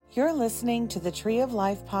You're listening to the Tree of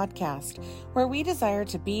Life podcast, where we desire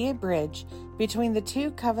to be a bridge between the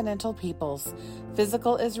two covenantal peoples,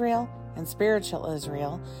 physical Israel and spiritual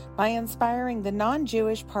Israel, by inspiring the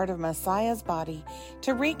non-Jewish part of Messiah's body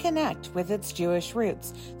to reconnect with its Jewish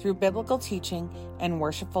roots through biblical teaching and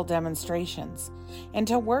worshipful demonstrations, and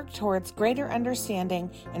to work towards greater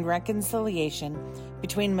understanding and reconciliation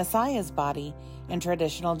between Messiah's body and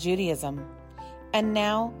traditional Judaism. And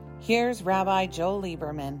now, here's Rabbi Joel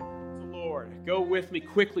Lieberman. Lord, go with me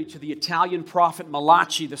quickly to the Italian prophet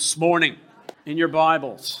Malachi this morning in your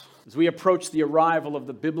Bibles. As we approach the arrival of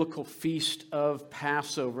the biblical feast of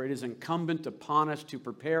Passover, it is incumbent upon us to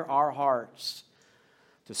prepare our hearts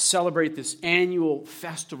to celebrate this annual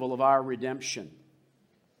festival of our redemption.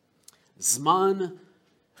 Zman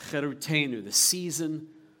Cherutenu, the season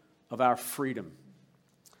of our freedom.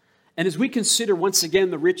 And as we consider once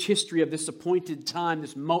again the rich history of this appointed time,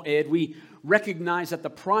 this Moed, we recognize that the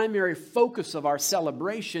primary focus of our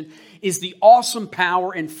celebration is the awesome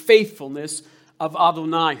power and faithfulness of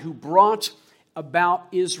Adonai, who brought about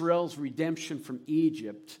Israel's redemption from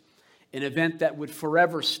Egypt, an event that would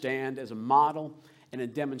forever stand as a model and a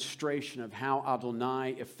demonstration of how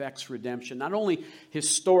Adonai effects redemption, not only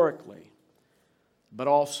historically, but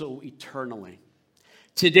also eternally.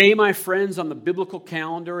 Today, my friends, on the biblical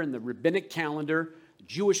calendar and the rabbinic calendar,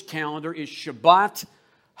 Jewish calendar, is Shabbat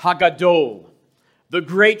Hagadol, the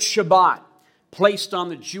great Shabbat, placed on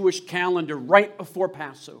the Jewish calendar right before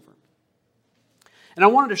Passover. And I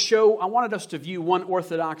wanted us to view one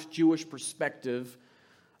Orthodox Jewish perspective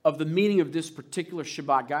of the meaning of this particular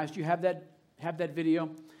Shabbat. Guys, do you have that video?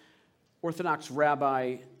 Orthodox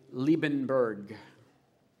Rabbi Liebenberg.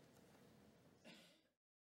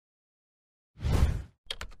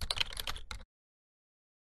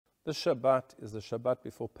 The Shabbat is the Shabbat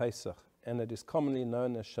before Pesach, and it is commonly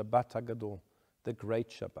known as Shabbat HaGadol, the Great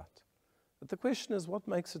Shabbat. But the question is, what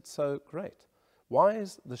makes it so great? Why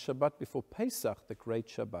is the Shabbat before Pesach the Great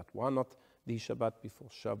Shabbat? Why not the Shabbat before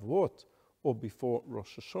Shavuot or before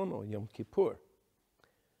Rosh Hashanah or Yom Kippur?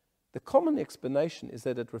 The common explanation is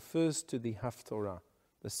that it refers to the Haftorah,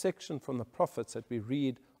 the section from the prophets that we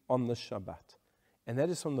read on the Shabbat. And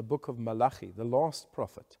that is from the book of Malachi, the last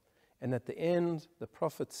prophet. And at the end, the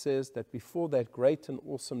prophet says that before that great and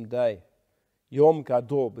awesome day, Yom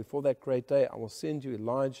Gadol, before that great day, I will send you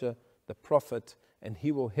Elijah, the prophet, and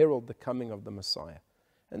he will herald the coming of the Messiah.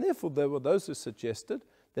 And therefore, there were those who suggested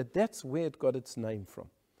that that's where it got its name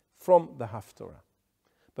from the Haftorah.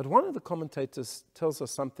 But one of the commentators tells us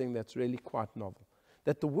something that's really quite novel,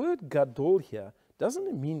 that the word Gadol here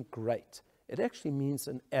doesn't mean great. It actually means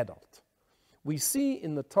an adult. We see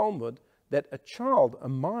in the Talmud that a child, a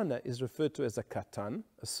minor, is referred to as a katan,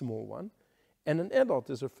 a small one, and an adult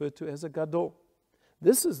is referred to as a gadol.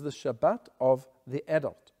 This is the Shabbat of the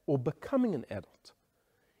adult, or becoming an adult.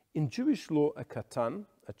 In Jewish law, a katan,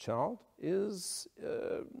 a child, is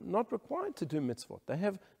not required to do mitzvot. They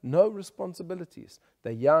have no responsibilities.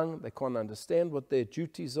 They're young, they can't understand what their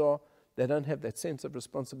duties are, they don't have that sense of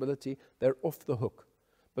responsibility, they're off the hook.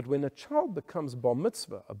 But when a child becomes bar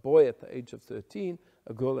mitzvah, a boy at the age of 13,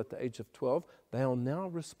 a girl at the age of 12, they are now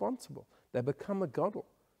responsible. They become a gadol.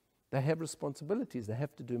 They have responsibilities. They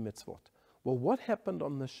have to do mitzvot. Well, what happened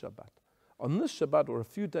on this Shabbat? On this Shabbat, or a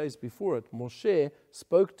few days before it, Moshe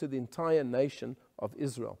spoke to the entire nation of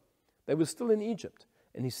Israel. They were still in Egypt.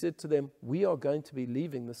 And he said to them, we are going to be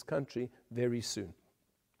leaving this country very soon.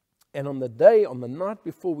 And on the night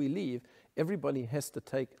before we leave, everybody has to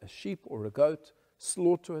take a sheep or a goat,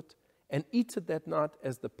 slaughter it, and eat it that night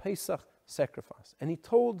as the Pesach sacrifice. And he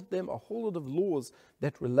told them a whole lot of laws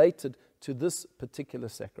that related to this particular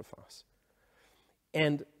sacrifice.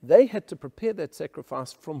 And they had to prepare that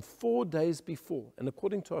sacrifice from 4 days before. And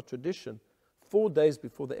according to our tradition, 4 days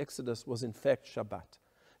before the Exodus was in fact Shabbat.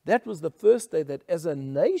 That was the first day that as a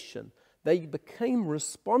nation, they became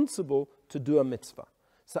responsible to do a mitzvah.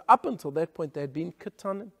 So up until that point, they had been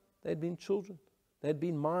katanim, they had been children. They had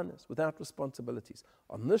been minors without responsibilities.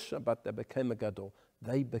 On this Shabbat, they became a gadol.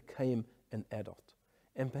 They became an adult.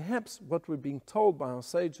 And perhaps what we're being told by our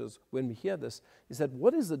sages when we hear this is that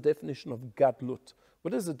what is the definition of gadlut?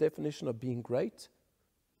 What is the definition of being great?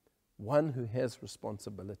 One who has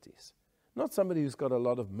responsibilities. Not somebody who's got a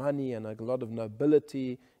lot of money and a lot of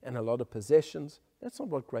nobility and a lot of possessions. That's not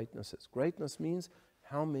what greatness is. Greatness means,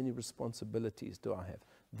 how many responsibilities do I have?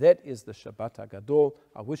 That is the Shabbat HaGadol.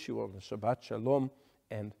 I wish you all a Shabbat Shalom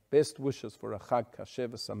and best wishes for a Chag Kasher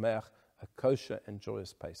V'Sameach, a kosher and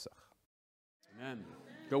joyous Pesach. Amen.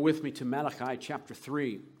 Go with me to Malachi chapter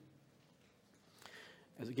 3.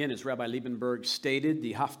 As Rabbi Liebenberg stated,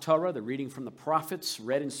 the Haftarah, the reading from the prophets,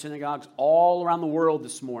 read in synagogues all around the world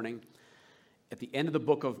this morning, at the end of the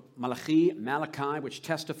book of Malachi, which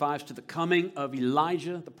testifies to the coming of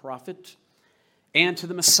Elijah, the prophet, and to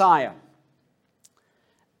the Messiah.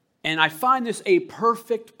 And I find this a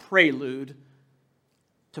perfect prelude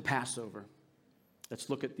to Passover.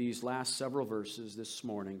 Let's look at these last several verses this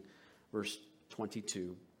morning. Verse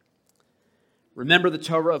 22. Remember the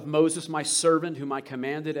Torah of Moses, my servant, whom I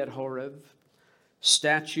commanded at Horeb,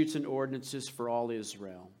 statutes and ordinances for all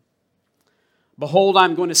Israel. Behold,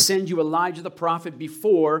 I'm going to send you Elijah the prophet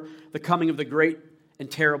before the coming of the great and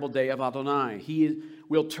terrible day of Adonai. He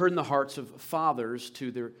will turn the hearts of fathers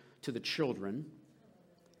to the children,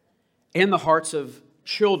 and the hearts of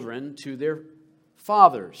children to their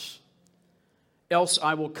fathers. Else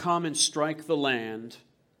I will come and strike the land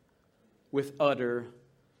with utter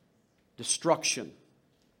destruction.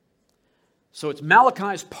 So it's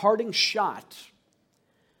Malachi's parting shot.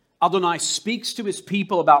 Adonai speaks to his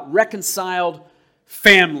people about reconciled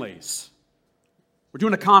families. We're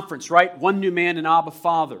doing a conference, right? One new man and Abba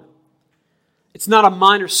Father. It's not a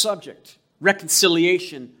minor subject.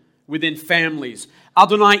 Reconciliation within families.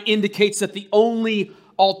 Adonai indicates that the only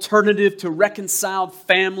alternative to reconciled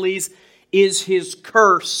families is his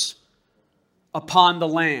curse upon the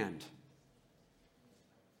land.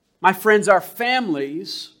 My friends, our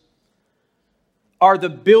families are the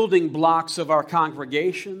building blocks of our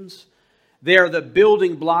congregations. They are the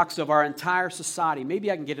building blocks of our entire society.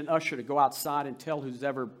 Maybe I can get an usher to go outside and tell who's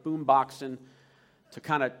ever boomboxing to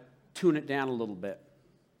kind of tune it down a little bit.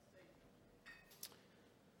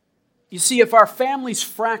 You see, if our families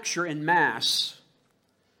fracture en masse,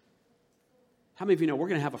 how many of you know we're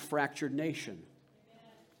going to have a fractured nation?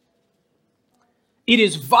 It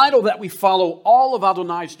is vital that we follow all of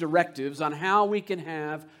Adonai's directives on how we can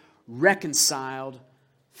have reconciled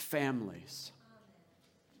families.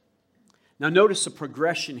 Now notice the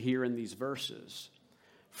progression here in these verses.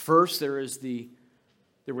 First, there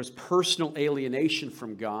was personal alienation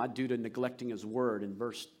from God due to neglecting his word in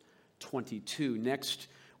verse 22. Next,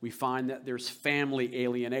 we find that there's family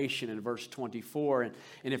alienation in verse 24. And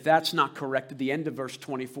if that's not corrected, the end of verse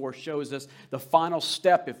 24 shows us the final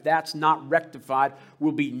step, if that's not rectified,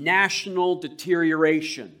 will be national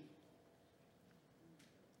deterioration.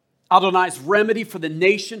 Adonai's remedy for the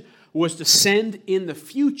nation was to send in the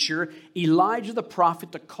future Elijah the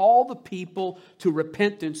prophet to call the people to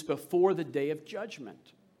repentance before the day of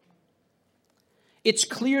judgment. It's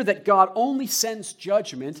clear that God only sends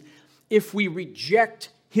judgment if we reject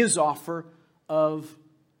his offer of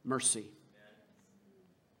mercy.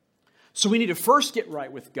 So we need to first get right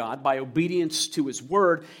with God by obedience to his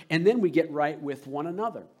word, and then we get right with one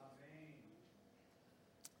another.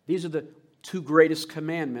 These are the two greatest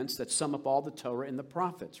commandments that sum up all the Torah and the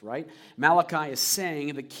prophets, right? Malachi is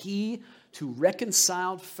saying the key to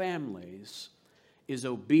reconciled families is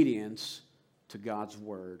obedience to God's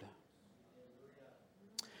word.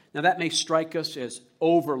 Now that may strike us as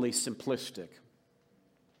overly simplistic.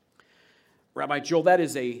 Rabbi Joel,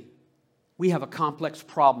 we have a complex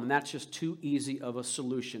problem, and that's just too easy of a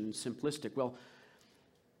solution and simplistic. Well,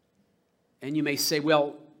 and you may say,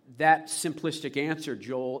 well, that simplistic answer,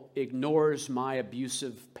 Joel, ignores my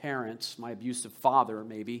abusive parents, my abusive father,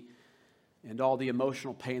 maybe, and all the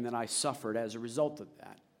emotional pain that I suffered as a result of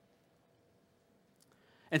that.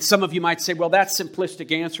 And some of you might say, well, that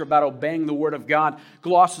simplistic answer about obeying the word of God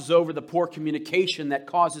glosses over the poor communication that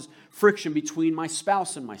causes friction between my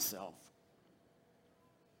spouse and myself.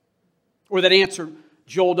 Or that answer,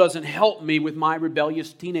 Joel, doesn't help me with my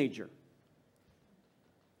rebellious teenager.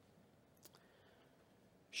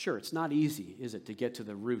 Sure, it's not easy, is it, to get to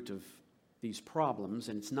the root of these problems,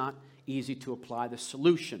 and it's not easy to apply the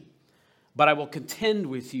solution. But I will contend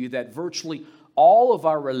with you that virtually all of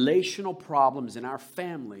our relational problems in our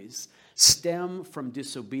families stem from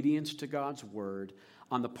disobedience to God's word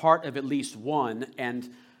on the part of at least one, and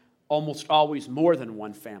almost always more than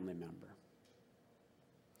one family member.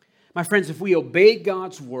 My friends, if we obey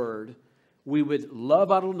God's word, we would love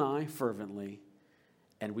Adonai fervently,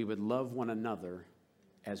 and we would love one another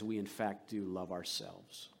as we in fact do love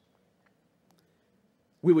ourselves.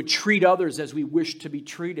 We would treat others as we wish to be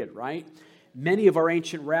treated, right? Many of our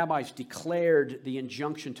ancient rabbis declared the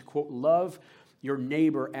injunction to, quote, love your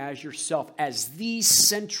neighbor as yourself, as the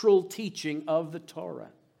central teaching of the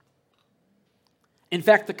Torah. In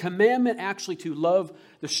fact, the commandment actually to love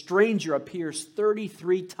the stranger appears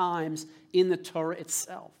 33 times in the Torah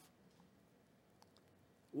itself.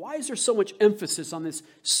 Why is there so much emphasis on this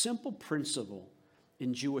simple principle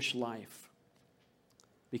in Jewish life?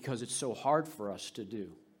 Because it's so hard for us to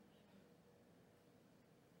do.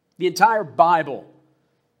 The entire Bible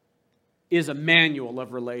is a manual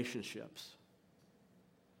of relationships.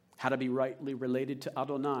 How to be rightly related to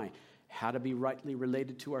Adonai. How to be rightly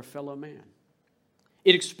related to our fellow man.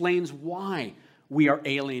 It explains why we are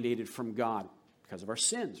alienated from God because of our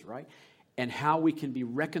sins, right? And how we can be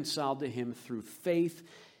reconciled to Him through faith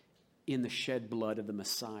in the shed blood of the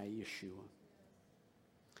Messiah, Yeshua.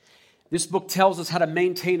 This book tells us how to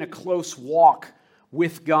maintain a close walk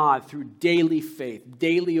with God through daily faith,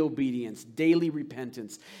 daily obedience, daily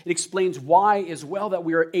repentance. It explains why as well that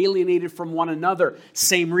we are alienated from one another.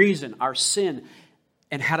 Same reason, our sin,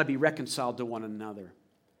 and how to be reconciled to one another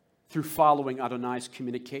through following Adonai's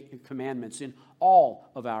commandments in all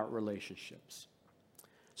of our relationships.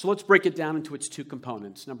 So let's break it down into its two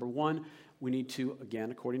components. Number one, we need to,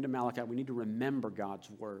 again, according to Malachi, we need to remember God's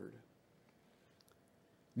word.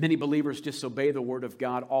 Many believers disobey the word of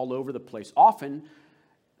God all over the place, often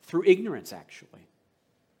through ignorance, actually.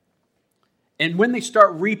 And when they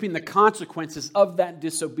start reaping the consequences of that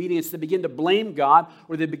disobedience, they begin to blame God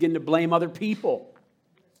or they begin to blame other people.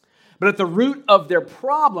 But at the root of their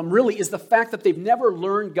problem really is the fact that they've never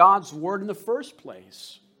learned God's word in the first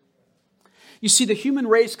place. You see, the human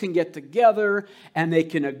race can get together and they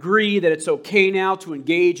can agree that it's okay now to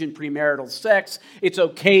engage in premarital sex. It's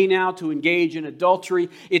okay now to engage in adultery.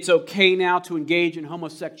 It's okay now to engage in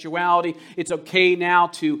homosexuality. It's okay now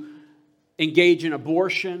to engage in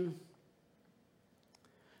abortion.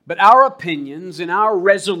 But our opinions and our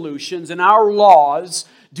resolutions and our laws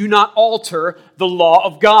do not alter the law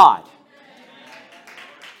of God.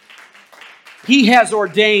 He has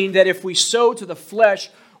ordained that if we sow to the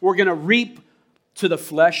flesh, we're going to reap to the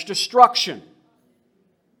flesh destruction.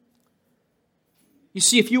 You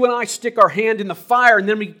see, if you and I stick our hand in the fire and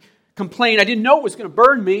then we complain, I didn't know it was going to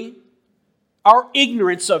burn me, our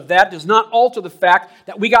ignorance of that does not alter the fact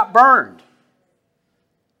that we got burned.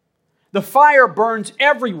 The fire burns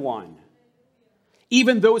everyone,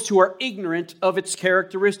 even those who are ignorant of its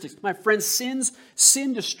characteristics. My friends,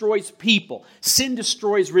 sin destroys people. Sin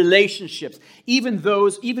destroys relationships. Even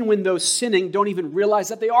when those sinning don't even realize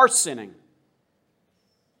that they are sinning.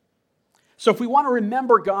 So if we want to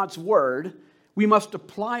remember God's word, we must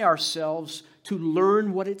apply ourselves to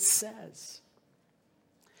learn what it says.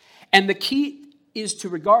 And the key is to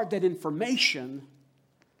regard that information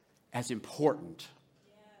as important.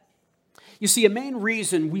 You see, a main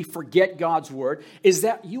reason we forget God's word is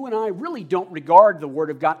that you and I really don't regard the word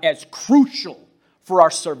of God as crucial for our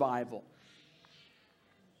survival.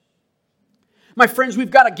 My friends, we've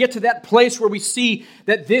got to get to that place where we see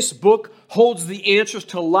that this book holds the answers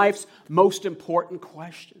to life's most important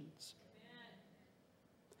questions.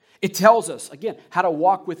 It tells us, again, how to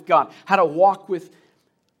walk with God, how to walk with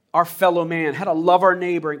our fellow man, how to love our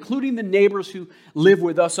neighbor, including the neighbors who live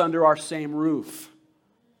with us under our same roof.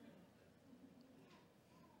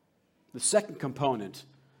 The second component,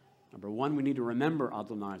 number one, we need to remember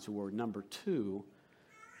Adonai's word. Number two,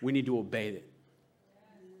 we need to obey it.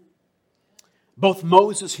 Both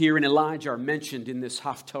Moses here and Elijah are mentioned in this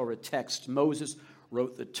Haftorah text. Moses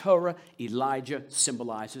wrote the Torah. Elijah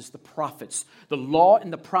symbolizes the prophets. The law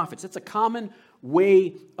and the prophets. That's a common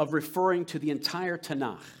way of referring to the entire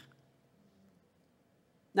Tanakh.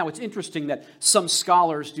 Now, it's interesting that some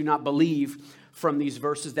scholars do not believe from these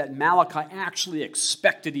verses that Malachi actually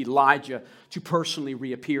expected Elijah to personally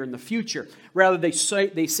reappear in the future. Rather, they say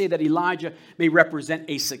that Elijah may represent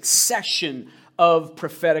a succession of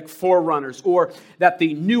prophetic forerunners, or that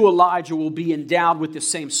the new Elijah will be endowed with the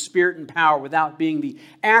same spirit and power without being the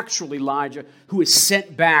actual Elijah who is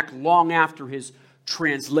sent back long after his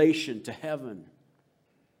translation to heaven.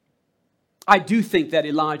 I do think that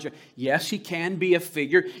Elijah, yes, he can be a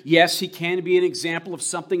figure. Yes, he can be an example of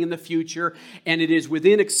something in the future. And it is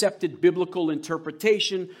within accepted biblical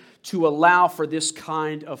interpretation to allow for this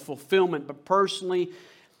kind of fulfillment. But personally,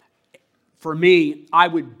 for me, I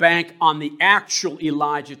would bank on the actual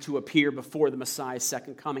Elijah to appear before the Messiah's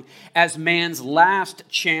second coming as man's last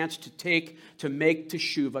chance to make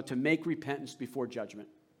teshuvah, to make repentance before judgment.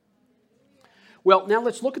 Well, now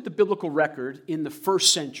let's look at the biblical record in the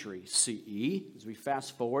first century CE, as we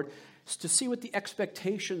fast forward, to see what the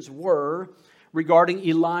expectations were regarding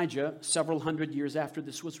Elijah several hundred years after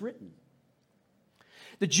this was written.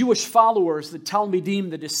 The Jewish followers, the Talmidim,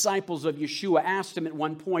 the disciples of Yeshua, asked him at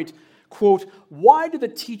one point, quote, "Why do the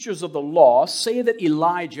teachers of the law say that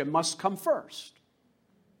Elijah must come first?"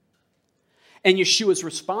 And Yeshua's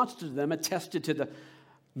response to them attested to the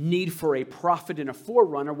need for a prophet and a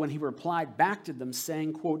forerunner when he replied back to them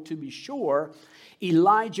saying, quote, "To be sure,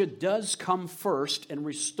 Elijah does come first and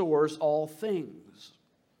restores all things."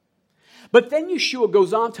 But then Yeshua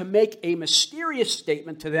goes on to make a mysterious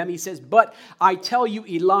statement to them. He says, "But I tell you,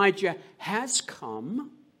 Elijah has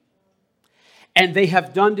come, and they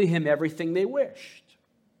have done to him everything they wished."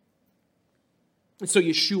 And so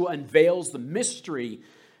Yeshua unveils the mystery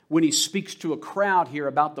when he speaks to a crowd here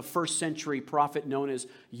about the first century prophet known as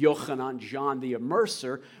Yochanan, John the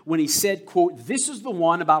Immerser, when he said, quote, "This is the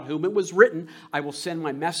one about whom it was written, I will send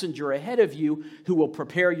my messenger ahead of you who will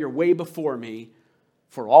prepare your way before me.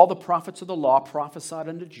 For all the prophets of the law prophesied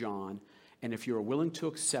unto John, and if you are willing to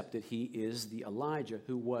accept it, he is the Elijah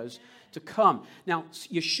who was to come." Now,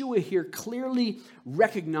 Yeshua here clearly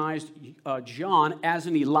recognized John as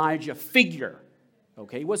an Elijah figure.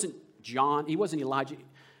 Okay, he wasn't Elijah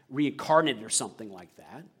reincarnated or something like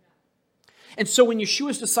that. And so when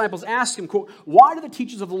Yeshua's disciples asked him, quote, "Why do the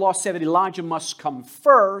teachers of the law say that Elijah must come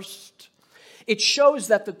first?" It shows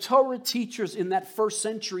that the Torah teachers in that first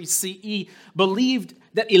century CE believed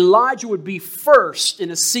that Elijah would be first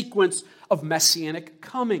in a sequence of messianic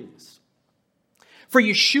comings. For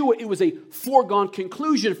Yeshua, it was a foregone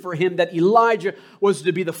conclusion for him that Elijah was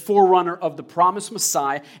to be the forerunner of the promised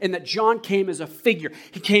Messiah, and that John came as a figure.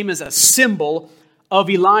 He came as a symbol of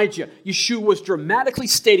Elijah. Yeshua was dramatically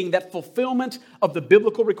stating that fulfillment of the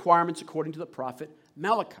biblical requirements according to the prophet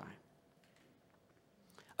Malachi.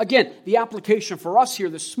 Again, the application for us here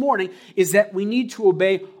this morning is that we need to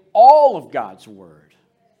obey all of God's word.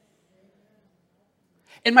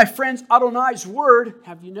 And my friends, Adonai's word,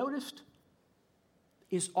 have you noticed,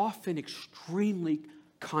 is often extremely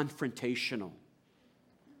confrontational.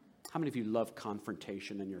 How many of you love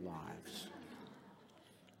confrontation in your lives?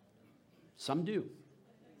 Some do.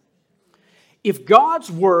 If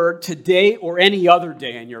God's word today or any other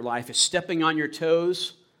day in your life is stepping on your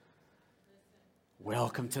toes,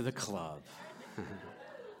 welcome to the club.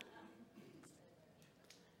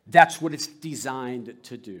 That's what it's designed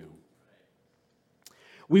to do.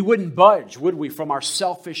 We wouldn't budge, would we, from our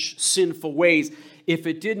selfish, sinful ways if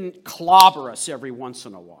it didn't clobber us every once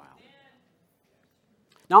in a while.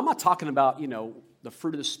 Now, I'm not talking about, the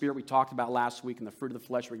fruit of the Spirit we talked about last week and the fruit of the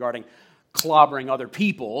flesh regarding clobbering other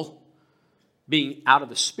people, being out of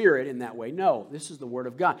the Spirit in that way. No, this is the Word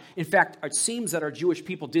of God. In fact, it seems that our Jewish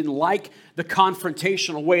people didn't like the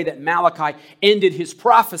confrontational way that Malachi ended his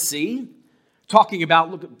prophecy, talking about,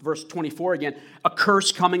 look at verse 24 again, a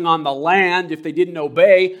curse coming on the land if they didn't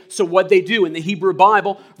obey. So what'd they do? In the Hebrew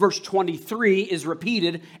Bible, verse 23 is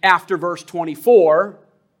repeated after verse 24.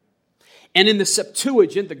 And in the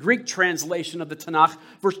Septuagint, the Greek translation of the Tanakh,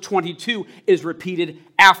 verse 22 is repeated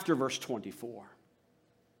after verse 24.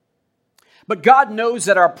 But God knows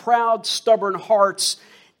that our proud, stubborn hearts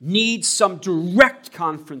need some direct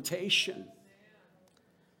confrontation.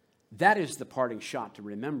 That is the parting shot to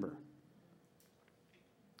remember.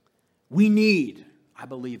 We need, I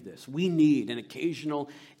believe this, we need an occasional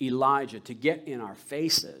Elijah to get in our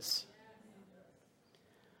faces.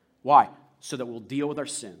 Why? So that we'll deal with our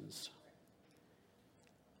sins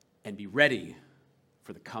and be ready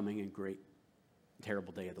for the coming and great,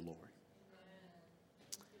 terrible day of the Lord.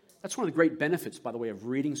 That's one of the great benefits, by the way, of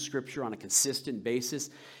reading Scripture on a consistent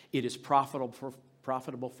basis. It is profitable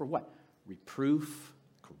for what? Reproof,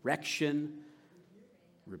 correction,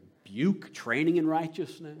 rebuke, training in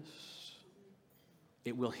righteousness.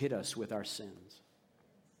 It will hit us with our sins.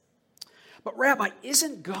 But Rabbi,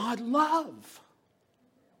 isn't God love?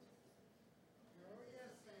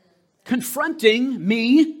 Confronting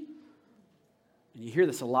me. And you hear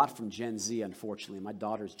this a lot from Gen Z, unfortunately. My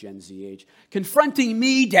daughter's Gen Z age. Confronting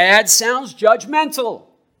me, Dad, sounds judgmental.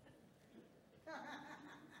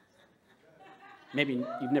 Maybe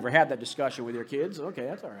you've never had that discussion with your kids. Okay,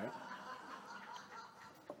 that's all right.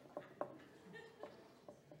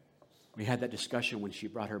 We had that discussion when she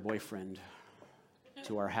brought her boyfriend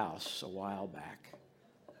to our house a while back.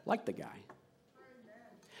 Like the guy.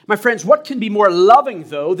 My friends, what can be more loving,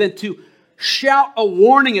 though, than to shout a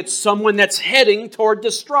warning at someone that's heading toward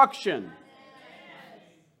destruction?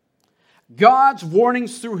 God's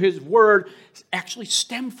warnings through His Word actually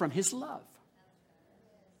stem from His love.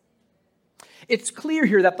 It's clear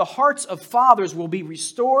here that the hearts of fathers will be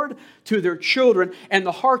restored to their children, and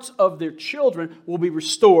the hearts of their children will be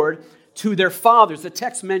restored to their fathers. The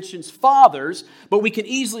text mentions fathers, but we can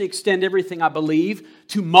easily extend everything, I believe,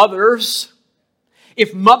 to mothers.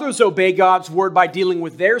 If mothers obey God's word by dealing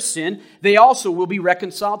with their sin, they also will be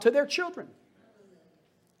reconciled to their children.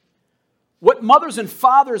 What mothers and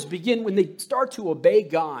fathers begin when they start to obey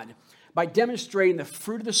God by demonstrating the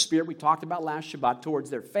fruit of the Spirit we talked about last Shabbat towards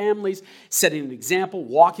their families, setting an example,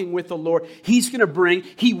 walking with the Lord,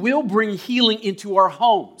 He will bring healing into our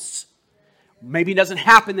homes. Maybe it doesn't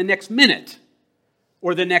happen the next minute,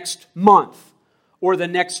 or the next month, or the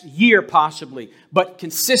next year possibly, but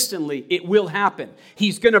consistently it will happen.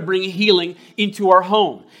 He's going to bring healing into our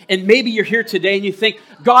home. And maybe you're here today and you think,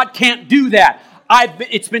 God can't do that.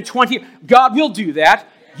 It's been 20 years. God will do that.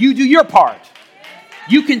 You do your part.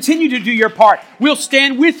 You continue to do your part. We'll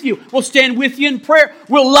stand with you. We'll stand with you in prayer.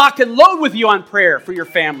 We'll lock and load with you on prayer for your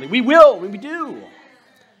family. We will. We do.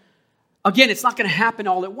 Again, it's not going to happen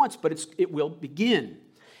all at once, but it will begin.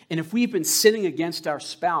 And if we've been sinning against our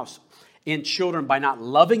spouse and children by not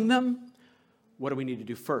loving them, what do we need to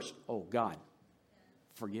do first? Oh, God,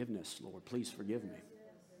 forgiveness. Lord, please forgive me.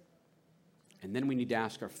 And then we need to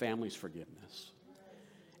ask our families forgiveness.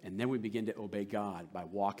 And then we begin to obey God by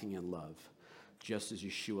walking in love, just as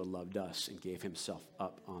Yeshua loved us and gave himself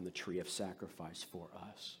up on the tree of sacrifice for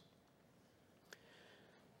us.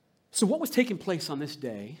 So what was taking place on this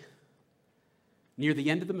day, near the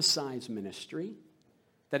end of the Messiah's ministry,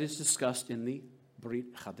 that is discussed in the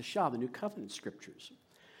Brit Chadashah, the New Covenant Scriptures?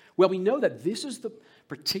 Well, we know that this is the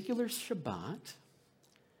particular Shabbat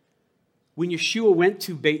when Yeshua went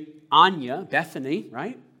to Beit Anya, Bethany,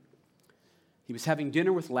 right? He was having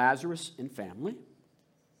dinner with Lazarus and family.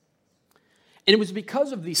 And it was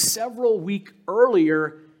because of the several week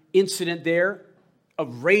earlier incident there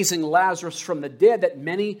of raising Lazarus from the dead that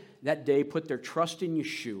many that day put their trust in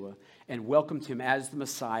Yeshua and welcomed him as the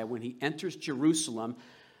Messiah when he enters Jerusalem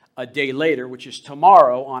a day later, which is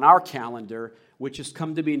tomorrow on our calendar, which has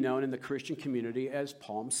come to be known in the Christian community as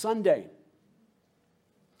Palm Sunday.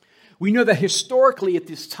 We know that historically at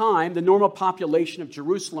this time, the normal population of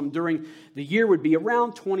Jerusalem during the year would be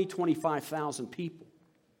around 25,000 people.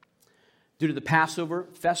 Due to the Passover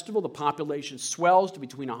festival, the population swells to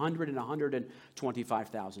between 100 and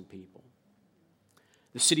 125,000 people.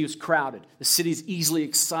 The city was crowded. The city is easily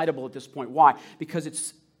excitable at this point. Why?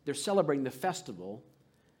 Because they're celebrating the festival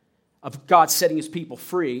of God setting his people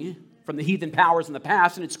free from the heathen powers in the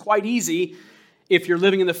past, and it's quite easy if you're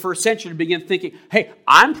living in the first century to begin thinking, hey,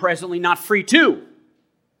 I'm presently not free too.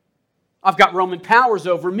 I've got Roman powers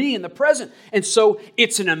over me in the present. And so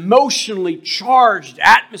it's an emotionally charged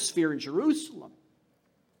atmosphere in Jerusalem.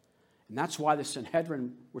 And that's why the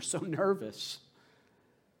Sanhedrin were so nervous.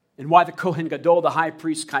 And why the Kohen Gadol, the high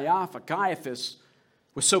priest Caiaphas,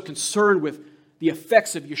 was so concerned with the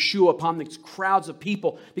effects of Yeshua upon these crowds of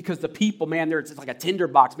people, because the people, man, it's like a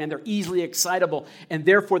tinderbox, man, they're easily excitable, and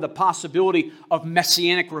therefore the possibility of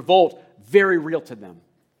messianic revolt, very real to them.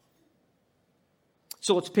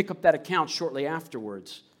 So let's pick up that account shortly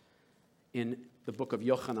afterwards in the book of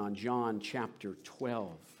Yochanan, John chapter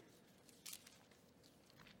 12.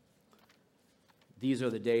 These are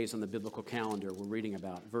the days on the biblical calendar we're reading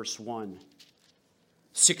about. Verse 1.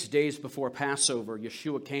 6 days before Passover,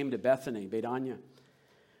 Yeshua came to Bethany, Beit Anya,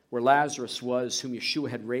 where Lazarus was, whom Yeshua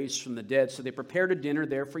had raised from the dead. So they prepared a dinner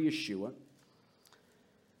there for Yeshua.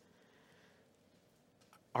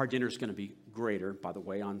 Our dinner is going to be greater, by the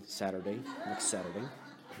way, on Saturday, next Saturday.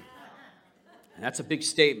 And that's a big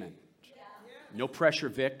statement. No pressure,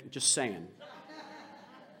 Vic, just saying.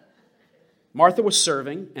 Martha was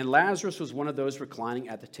serving, and Lazarus was one of those reclining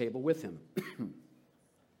at the table with him.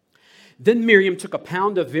 Then Miriam took a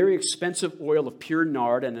pound of very expensive oil of pure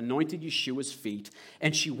nard and anointed Yeshua's feet,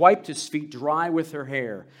 and she wiped his feet dry with her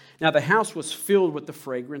hair. Now the house was filled with the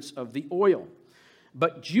fragrance of the oil.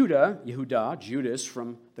 But Judas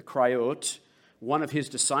from the Crayot, one of his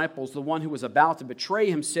disciples, the one who was about to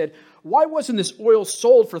betray him, said, "Why wasn't this oil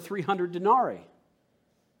sold for 300 denarii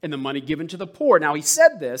and the money given to the poor?" Now he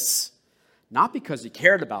said this not because he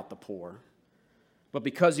cared about the poor, but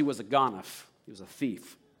because he was a ganef, he was a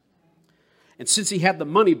thief. And since he had the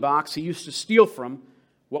money box he used to steal from,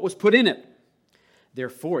 what was put in it?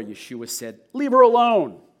 Therefore, Yeshua said, "Leave her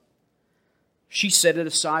alone. She set it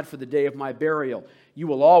aside for the day of my burial. You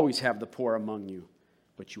will always have the poor among you,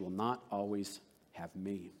 but you will not always have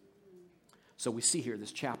me." So we see here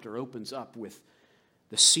this chapter opens up with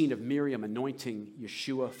the scene of Miriam anointing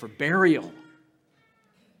Yeshua for burial.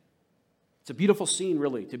 It's a beautiful scene,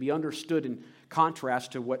 really, to be understood in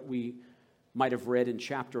contrast to what we might have read in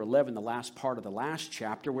chapter 11, the last part of the last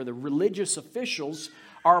chapter, where the religious officials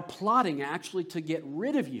are plotting actually to get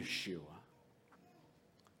rid of Yeshua.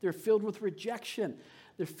 They're filled with rejection.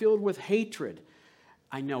 They're filled with hatred.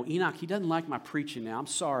 I know, Enoch, he doesn't like my preaching now. I'm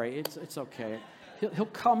sorry. It's okay. He'll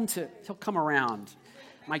come around.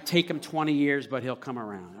 Might take him 20 years, but he'll come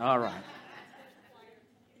around. All right.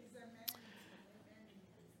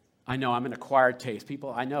 I know, I'm an acquired taste.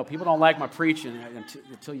 People don't like my preaching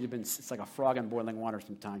until you've been, it's like a frog in boiling water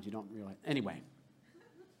sometimes. You don't realize. Anyway.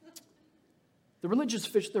 The religious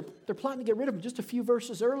officials, they're plotting to get rid of him just a few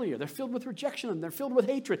verses earlier. They're filled with rejection of him. They're filled with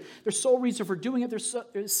hatred. Their sole reason for doing it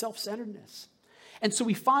is self-centeredness. And so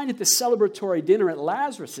we find at the celebratory dinner at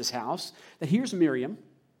Lazarus' house that here's Miriam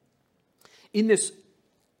in this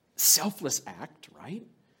selfless act, right?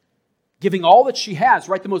 Giving all that she has,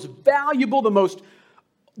 right? The most valuable,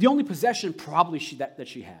 the only possession probably that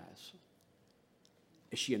she has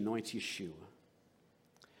is she anoints Yeshua.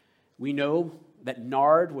 We know that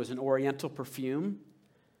nard was an oriental perfume.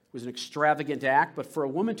 It was an extravagant act, but for a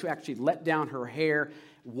woman to actually let down her hair,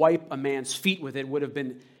 wipe a man's feet with it would have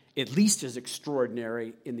been at least as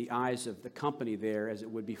extraordinary in the eyes of the company there as it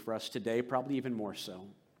would be for us today, probably even more so.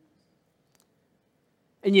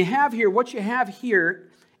 And what you have here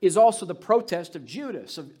is also the protest of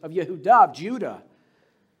Judas, of Yehudah, of Judah.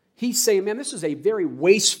 He's saying, man, this is a very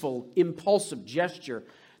wasteful, impulsive gesture.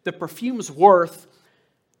 The perfume's worth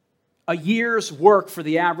a year's work for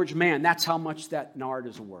the average man. That's how much that nard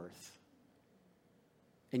is worth.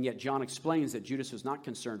 And yet John explains that Judas was not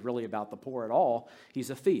concerned really about the poor at all. He's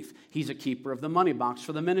a thief. He's a keeper of the money box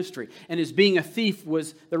for the ministry. And his being a thief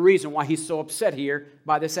was the reason why he's so upset here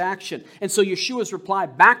by this action. And so Yeshua's reply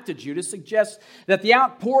back to Judas suggests that the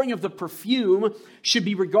outpouring of the perfume should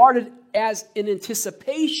be regarded as an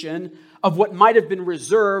anticipation of what might have been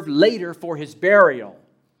reserved later for his burial,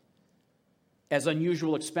 as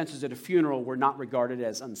unusual expenses at a funeral were not regarded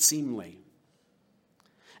as unseemly.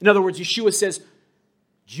 In other words, Yeshua says,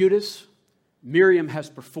 Judas, Miriam has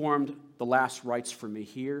performed the last rites for me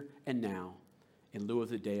here and now in lieu of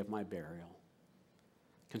the day of my burial.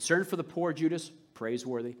 Concern for the poor, Judas,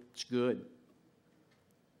 praiseworthy. It's good.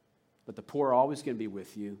 But the poor are always going to be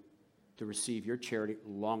with you to receive your charity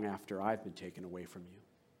long after I've been taken away from you.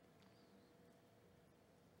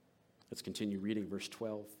 Let's continue reading verse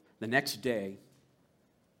 12. The next day,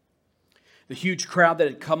 the huge crowd that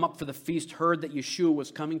had come up for the feast heard that Yeshua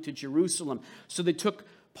was coming to Jerusalem. So they took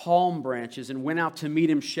palm branches and went out to meet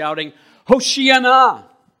him, shouting, Hoshiana!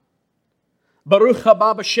 Baruch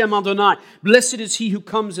haba b'shem Adonai. Blessed is he who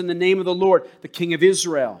comes in the name of the Lord, the King of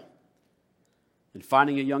Israel. And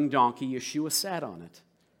finding a young donkey, Yeshua sat on it.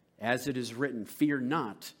 As it is written, fear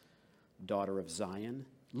not, daughter of Zion.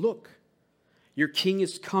 Look, your king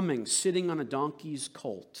is coming, sitting on a donkey's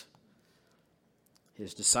colt.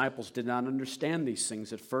 His disciples did not understand these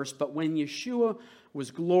things at first, but when Yeshua was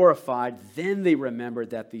glorified, then they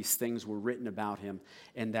remembered that these things were written about him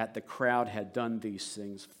and that the crowd had done these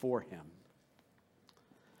things for him.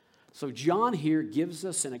 So John here gives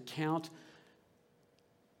us an account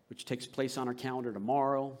which takes place on our calendar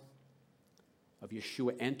tomorrow of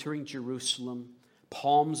Yeshua entering Jerusalem.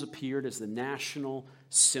 Palms appeared as the national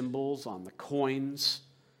symbols on the coins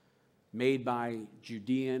made by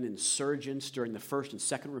Judean insurgents during the first and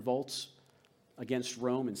second revolts against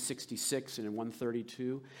Rome in 66 and in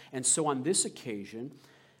 132. And so on this occasion,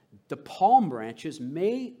 the palm branches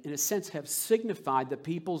may, in a sense, have signified the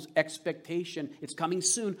people's expectation, it's coming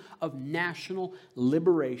soon, of national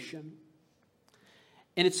liberation.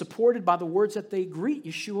 And it's supported by the words that they greet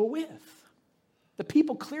Yeshua with. The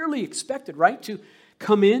people clearly expected, right, to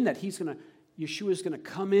come in, that Yeshua is going to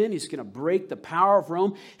come in, he's going to break the power of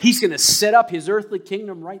Rome, he's going to set up his earthly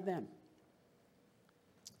kingdom right then.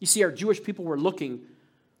 You see, our Jewish people were looking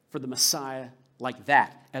for the Messiah like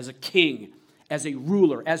that, as a king, as a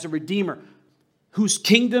ruler, as a redeemer, whose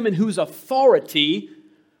kingdom and whose authority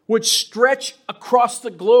would stretch across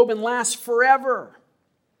the globe and last forever.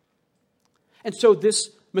 And so this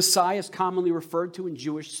Messiah is commonly referred to in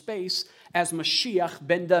Jewish space as Mashiach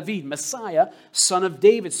ben David, Messiah, son of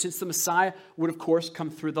David, since the Messiah would, of course, come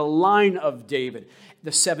through the line of David.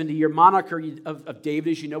 The 70-year monarchy of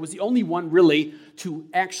David, as you know, was the only one really to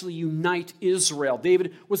actually unite Israel.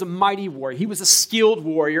 David was a mighty warrior. He was a skilled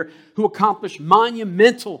warrior who accomplished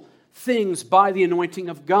monumental things by the anointing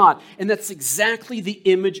of God. And that's exactly the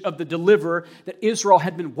image of the deliverer that Israel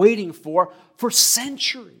had been waiting for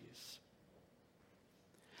centuries.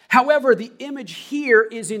 However, the image here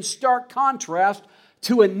is in stark contrast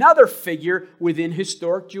to another figure within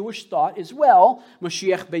historic Jewish thought as well,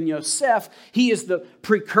 Mashiach ben Yosef. He is the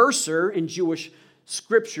precursor in Jewish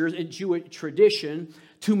scriptures, in Jewish tradition,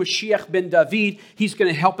 to Mashiach ben David. He's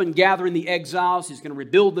going to help in gathering the exiles. He's going to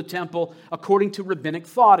rebuild the temple according to rabbinic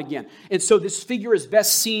thought again. And so this figure is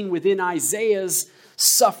best seen within Isaiah's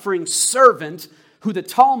suffering servant, who the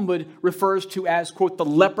Talmud refers to as, quote, the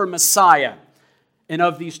leper Messiah. And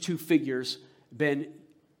of these two figures, ben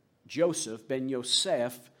Yosef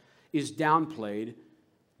is downplayed,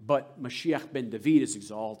 but Mashiach ben David is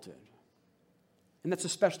exalted. And that's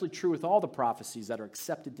especially true with all the prophecies that are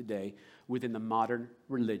accepted today within the modern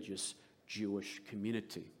religious Jewish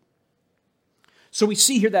community. So we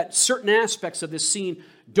see here that certain aspects of this scene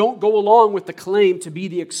don't go along with the claim to be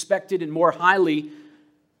the expected and more highly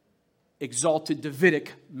exalted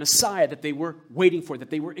Davidic Messiah that they were waiting for, that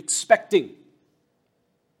they were expecting.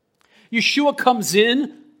 Yeshua comes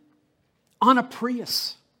in on a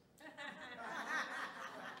Prius.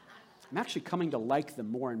 I'm actually coming to like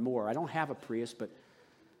them more and more. I don't have a Prius, but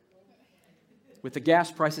with the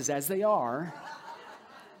gas prices as they are,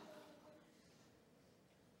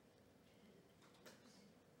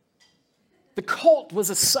 the colt was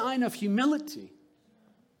a sign of humility.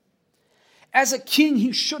 As a king,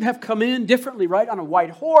 he should have come in differently, right? On a white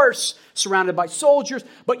horse, surrounded by soldiers.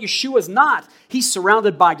 But Yeshua's not. He's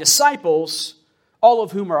surrounded by disciples, all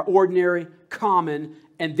of whom are ordinary, common,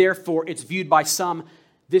 and therefore it's viewed by some.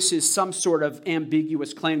 This is some sort of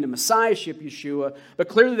ambiguous claim to messiahship, Yeshua. But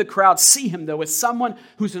clearly the crowd see him, though, as someone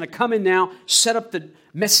who's going to come in now, set up the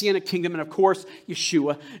Messianic kingdom. And of course,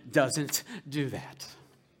 Yeshua doesn't do that.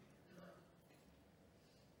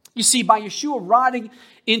 You see, by Yeshua riding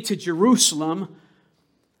into Jerusalem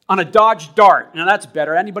on a Dodge Dart. Now that's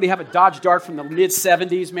better. Anybody have a Dodge Dart from the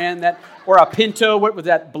mid-70s, man? Or a Pinto? What was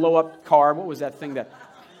that blow-up car? What was that thing that...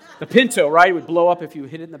 The Pinto, right? It would blow up if you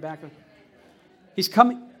hit it in the back. He's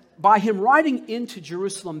coming... By him riding into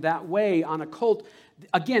Jerusalem that way on a colt,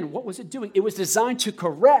 again, what was it doing? It was designed to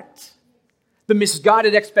correct the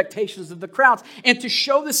misguided expectations of the crowds and to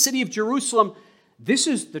show the city of Jerusalem, this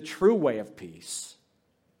is the true way of peace.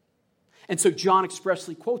 And so John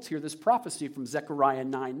expressly quotes here this prophecy from Zechariah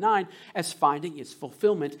 9:9 as finding its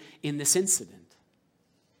fulfillment in this incident.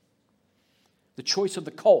 The choice of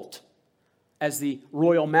the colt as the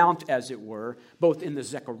royal mount, as it were, both in the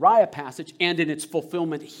Zechariah passage and in its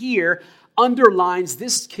fulfillment here, underlines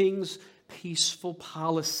this king's peaceful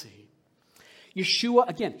policy. Yeshua,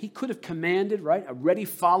 again, he could have commanded, right, a ready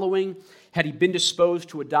following had he been disposed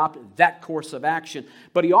to adopt that course of action.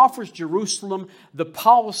 But he offers Jerusalem the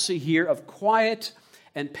policy here of quiet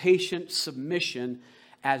and patient submission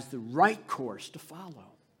as the right course to follow.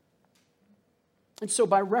 And so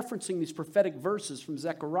by referencing these prophetic verses from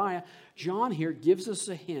Zechariah, John here gives us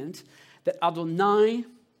a hint that Adonai,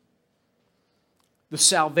 the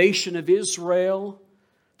salvation of Israel,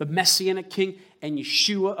 the Messianic King, and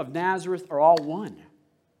Yeshua of Nazareth are all one.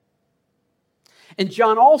 And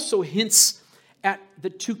John also hints at the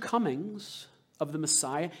two comings of the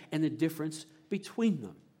Messiah and the difference between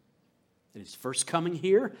them. In his first coming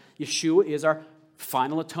here, Yeshua is our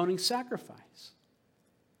final atoning sacrifice,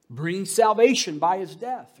 bringing salvation by his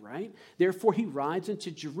death, right? Therefore, he rides into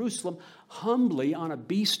Jerusalem humbly on a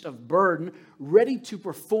beast of burden, ready to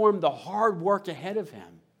perform the hard work ahead of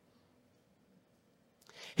him.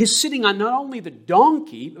 His sitting on not only the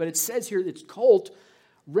donkey, but it says here its colt,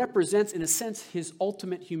 represents, in a sense, his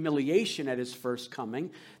ultimate humiliation at his first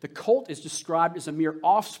coming. The colt is described as a mere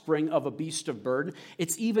offspring of a beast of burden.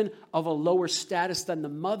 It's even of a lower status than the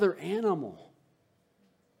mother animal.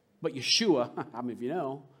 But Yeshua, how many of you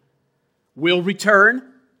know, will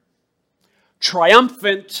return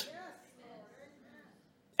triumphant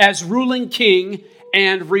as ruling king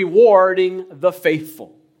and rewarding the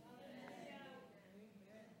faithful.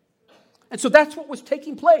 And so that's what was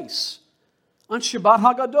taking place on Shabbat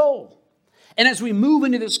HaGadol. And as we move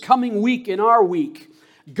into this coming week, in our week,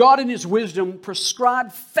 God in his wisdom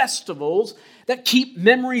prescribed festivals that keep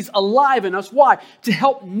memories alive in us. Why? To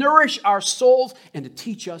help nourish our souls and to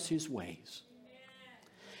teach us his ways.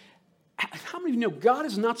 How many of you know God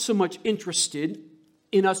is not so much interested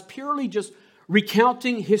in us purely just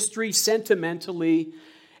recounting history sentimentally,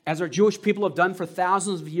 as our Jewish people have done for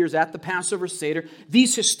thousands of years at the Passover Seder?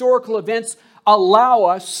 These historical events allow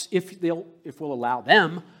us, if we'll allow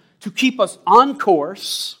them, to keep us on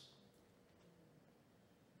course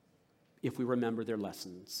if we remember their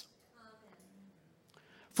lessons.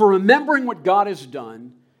 For remembering what God has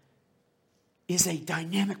done is a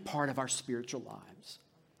dynamic part of our spiritual lives.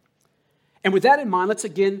 And with that in mind, let's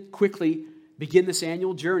again quickly begin this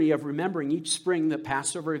annual journey of remembering each spring the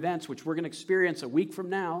Passover events, which we're going to experience a week from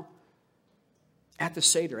now at the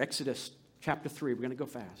Seder, Exodus chapter 3. We're going to go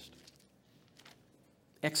fast.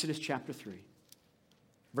 Exodus chapter 3,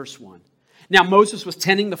 verse 1. Now Moses was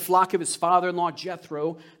tending the flock of his father-in-law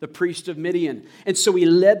Jethro, the priest of Midian. And so he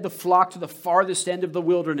led the flock to the farthest end of the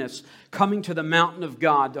wilderness, coming to the mountain of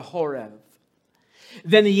God, to Horeb.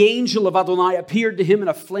 Then the angel of Adonai appeared to him in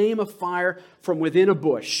a flame of fire from within a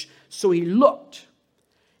bush. So he looked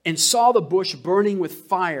and saw the bush burning with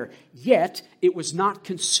fire, yet it was not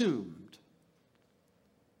consumed.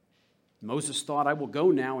 Moses thought, I will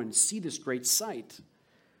go now and see this great sight.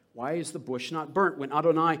 Why is the bush not burnt? When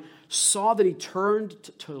Adonai saw that he turned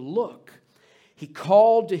to look, he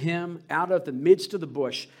called to him out of the midst of the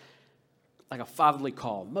bush like a fatherly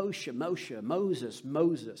call. Moshe, Moshe, Moses,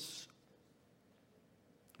 Moses.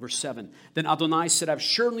 Verse 7, then Adonai said, I've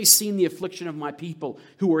surely seen the affliction of my people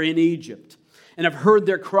who are in Egypt, and have heard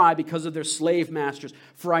their cry because of their slave masters,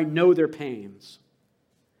 for I know their pains.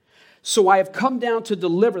 So I have come down to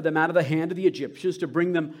deliver them out of the hand of the Egyptians, to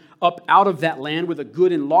bring them up out of that land with a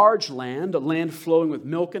good and large land, a land flowing with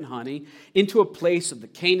milk and honey, into a place of the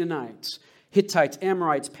Canaanites, Hittites,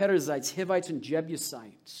 Amorites, Perizzites, Hivites, and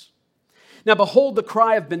Jebusites. Now behold, the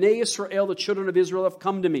cry of Bnei Israel, the children of Israel, have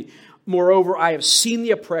come to me. Moreover, I have seen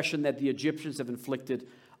the oppression that the Egyptians have inflicted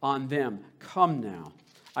on them. Come now,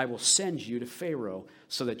 I will send you to Pharaoh,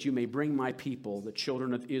 so that you may bring my people, the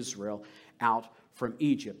children of Israel, out from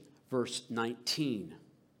Egypt. Verse 19.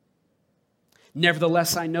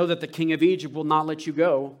 Nevertheless, I know that the king of Egypt will not let you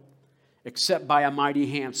go, except by a mighty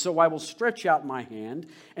hand. So I will stretch out my hand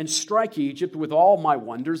and strike Egypt with all my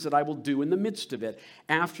wonders that I will do in the midst of it.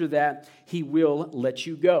 After that, he will let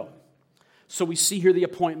you go. So we see here the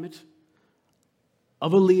appointment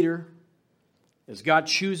of a leader as God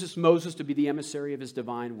chooses Moses to be the emissary of his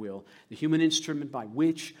divine will, the human instrument by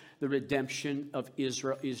which the redemption of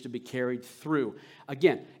Israel is to be carried through.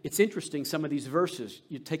 Again, it's interesting, some of these verses.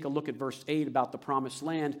 You take a look at verse 8 about the promised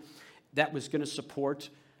land. That was going to support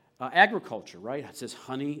agriculture, right? It says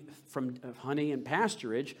honey and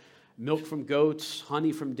pasturage, milk from goats,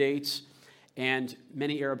 honey from dates, and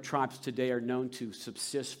many Arab tribes today are known to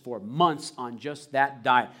subsist for months on just that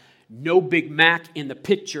diet. No Big Mac in the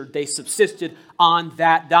picture. They subsisted on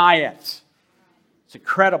that diet. It's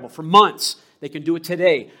incredible. For months, they can do it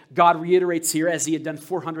today. God reiterates here, as he had done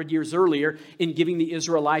 400 years earlier, in giving the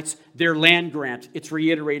Israelites their land grant. It's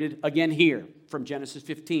reiterated again here from Genesis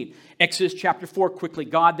 15. Exodus chapter 4, quickly.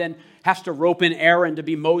 God then has to rope in Aaron to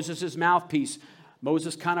be Moses' mouthpiece.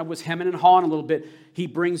 Moses kind of was hemming and hawing a little bit. He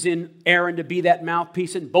brings in Aaron to be that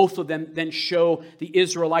mouthpiece, and both of them then show the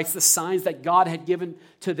Israelites the signs that God had given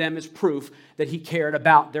to them as proof that he cared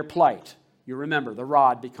about their plight. You remember, the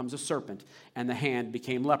rod becomes a serpent, and the hand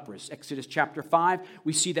became leprous. Exodus chapter 5,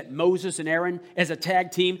 we see that Moses and Aaron, as a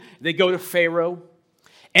tag team, they go to Pharaoh,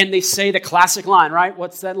 and they say the classic line, right?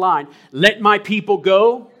 What's that line? Let my people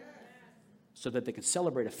go, so that they can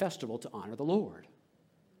celebrate a festival to honor the Lord.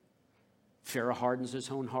 Pharaoh hardens his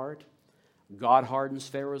own heart. God hardens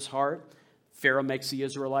Pharaoh's heart. Pharaoh makes the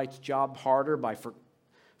Israelites' job harder by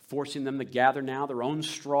forcing them to gather now their own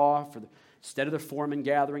straw instead of the foreman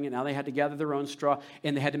gathering it. Now they had to gather their own straw,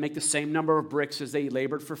 and they had to make the same number of bricks as they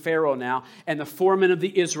labored for Pharaoh now. And the foreman of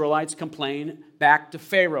the Israelites complained back to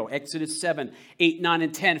Pharaoh. Exodus 7, 8, 9,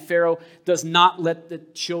 and 10. Pharaoh does not let the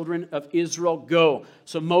children of Israel go.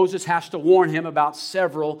 So Moses has to warn him about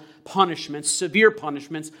several punishments, severe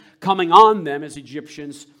punishments, coming on them as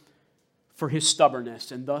Egyptians for his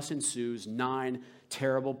stubbornness. And thus ensues 9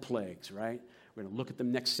 terrible plagues, right? We're going to look at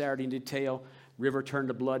them next Saturday in detail. River turned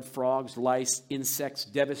to blood, frogs, lice, insects,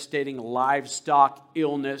 devastating livestock,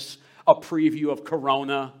 illness, a preview of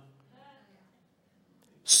corona,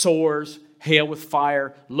 sores, hail with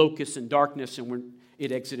fire, locusts, and darkness. And we're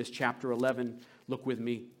in Exodus chapter 11. Look with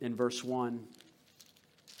me in verse 1.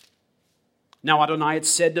 Now Adonai had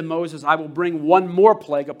said to Moses, I will bring one more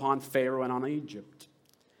plague upon Pharaoh and on Egypt.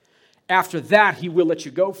 After that, he will let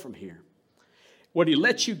you go from here. When he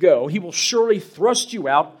lets you go, he will surely thrust you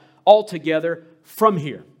out altogether from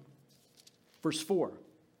here. Verse 4.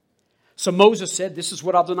 So Moses said, this is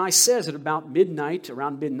what Adonai says, at about midnight,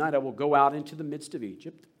 around midnight, I will go out into the midst of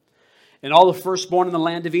Egypt, and all the firstborn in the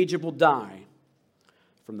land of Egypt will die.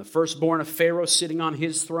 From the firstborn of Pharaoh sitting on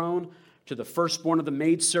his throne, to the firstborn of the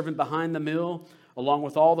maidservant behind the mill, along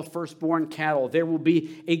with all the firstborn cattle. There will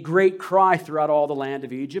be a great cry throughout all the land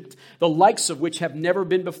of Egypt, the likes of which have never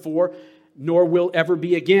been before, nor will ever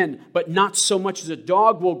be again. But not so much as a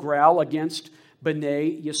dog will growl against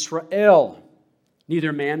Bnei Yisrael,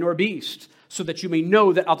 neither man nor beast, so that you may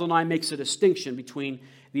know that Adonai makes a distinction between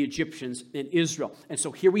the Egyptians and Israel. And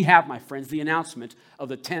so here we have, my friends, the announcement of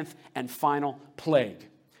the 10th and final plague.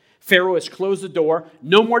 Pharaoh has closed the door.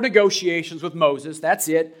 No more negotiations with Moses. That's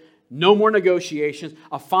it. No more negotiations.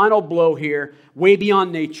 A final blow here, way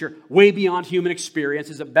beyond nature, way beyond human experience,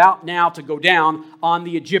 is about now to go down on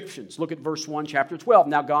the Egyptians. Look at verse 1, chapter 12.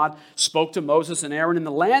 Now God spoke to Moses and Aaron in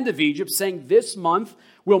the land of Egypt, saying, this month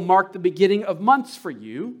will mark the beginning of months for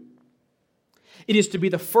you. It is to be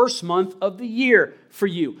the first month of the year for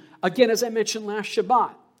you. Again, as I mentioned last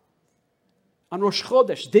Shabbat, on Rosh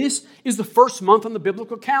Chodesh, this is the first month on the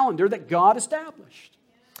biblical calendar that God established.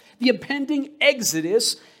 The impending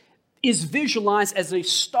Exodus is visualized as a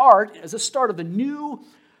start of a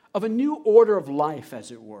new order of life,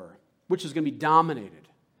 as it were. which is going to be dominated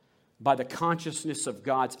by the consciousness of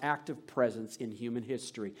God's active presence in human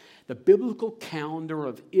history. The biblical calendar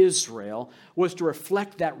of Israel was to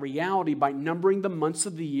reflect that reality by numbering the months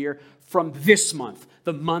of the year from this month,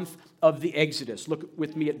 the month of the Exodus. Look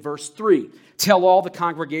with me at verse 3. Tell all the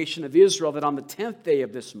congregation of Israel that on the 10th day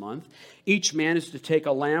of this month, each man is to take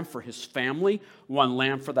a lamb for his family, one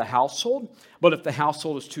lamb for the household. But if the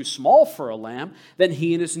household is too small for a lamb, then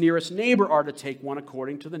he and his nearest neighbor are to take one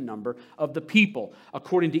according to the number of the people.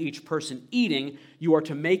 According to each person eating, you are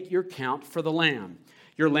to make your count for the lamb.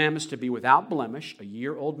 Your lamb is to be without blemish, a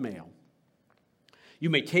year-old male. You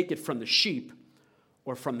may take it from the sheep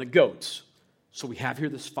or from the goats. So we have here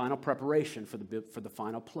this final preparation for the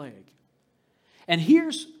final plague. And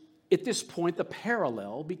here's, at this point, the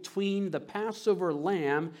parallel between the Passover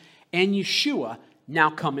lamb and Yeshua now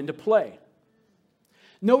come into play.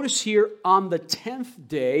 Notice here, on the 10th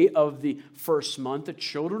day of the first month, the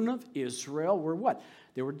children of Israel were what?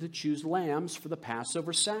 They were to choose lambs for the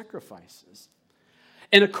Passover sacrifices.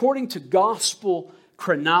 And according to gospel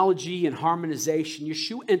chronology and harmonization,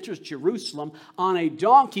 Yeshua enters Jerusalem on a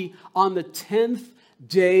donkey on the 10th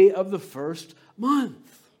day of the first month.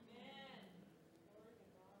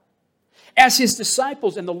 As his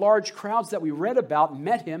disciples and the large crowds that we read about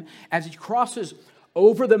met him as he crosses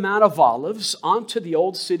over the Mount of Olives onto the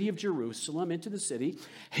old city of Jerusalem, into the city,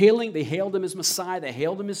 they hailed him as Messiah, they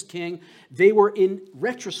hailed him as King. They were, in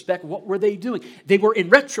retrospect, what were they doing? They were, in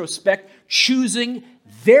retrospect, choosing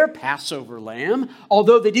their Passover lamb,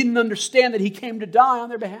 although they didn't understand that he came to die on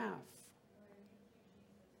their behalf.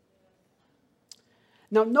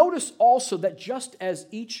 Now, notice also that just as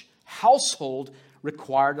each household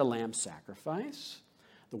required a lamb sacrifice,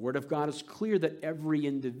 the Word of God is clear that every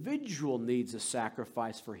individual needs a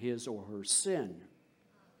sacrifice for his or her sin.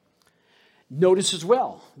 Notice as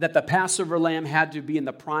well that the Passover lamb had to be in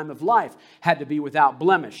the prime of life, had to be without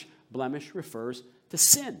blemish. Blemish refers to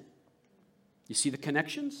sin. You see the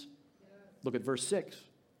connections? Look at verse 6.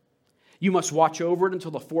 You must watch over it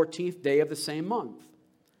until the 14th day of the same month.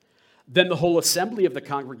 Then the whole assembly of the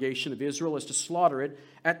congregation of Israel is to slaughter it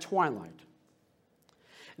at twilight.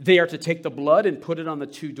 They are to take the blood and put it on the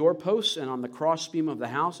two doorposts and on the crossbeam of the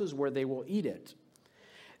houses where they will eat it.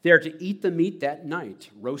 They are to eat the meat that night,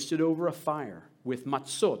 roasted over a fire, with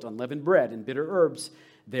matzot, unleavened bread, and bitter herbs.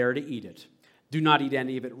 They are to eat it. Do not eat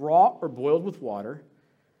any of it raw or boiled with water,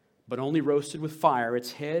 but only roasted with fire,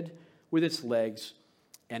 its head with its legs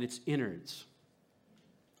and its innards.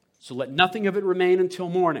 So let nothing of it remain until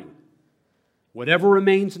morning. Whatever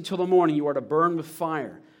remains until the morning you are to burn with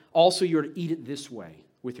fire. Also you are to eat it this way,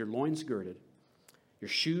 with your loins girded, your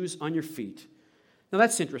shoes on your feet. Now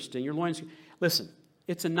that's interesting, your loins. Listen,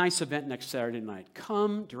 it's a nice event next Saturday night.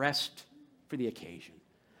 Come dressed for the occasion.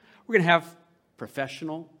 We're going to have a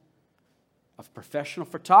professional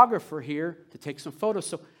photographer here to take some photos.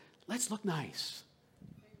 So let's look nice.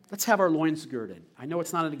 Let's have our loins girded. I know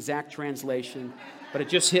it's not an exact translation, but it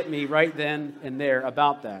just hit me right then and there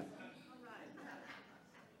about that.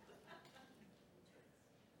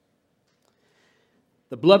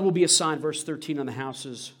 The blood will be a sign, verse 13, on the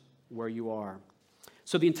houses where you are.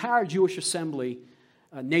 So the entire Jewish assembly,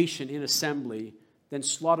 nation in assembly, then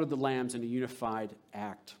slaughtered the lambs in a unified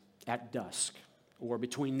act at dusk, or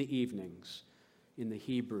between the evenings in the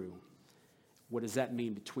Hebrew. What does that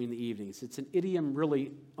mean, between the evenings? It's an idiom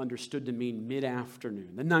really understood to mean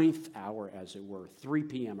mid-afternoon, the 9th hour, as it were, 3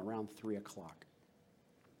 p.m., around 3 o'clock.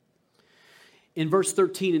 In verse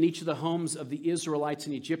 13, in each of the homes of the Israelites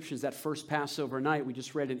and Egyptians, that first Passover night, we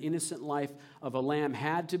just read, an innocent life of a lamb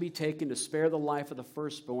had to be taken to spare the life of the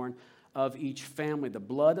firstborn of each family. The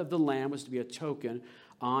blood of the lamb was to be a token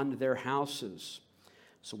on their houses.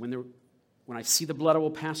 So when I see the blood, I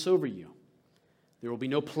will pass over you. There will be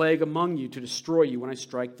no plague among you to destroy you when I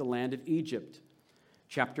strike the land of Egypt.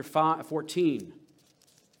 Chapter 14,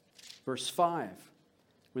 verse 5.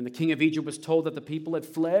 When the king of Egypt was told that the people had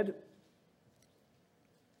fled,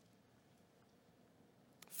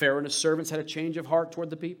 Pharaoh and his servants had a change of heart toward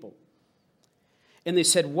the people. And they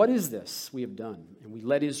said, what is this we have done? And we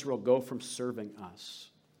let Israel go from serving us.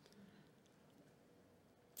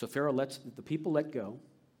 So Pharaoh lets the people let go.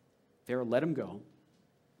 Pharaoh let him go.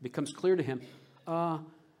 It becomes clear to him,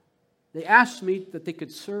 they asked me that they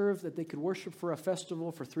could serve, that they could worship for a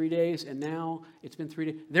festival for 3 days, and now it's been 3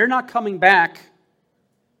 days. They're not coming back.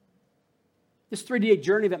 This 3-day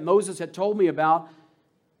journey that Moses had told me about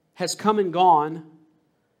has come and gone.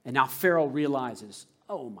 And now Pharaoh realizes,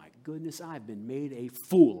 oh my goodness, I've been made a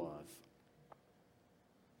fool of.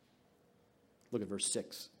 Look at verse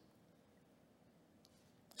 6.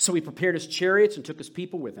 So he prepared his chariots and took his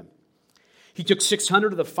people with him. He took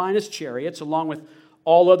 600 of the finest chariots, along with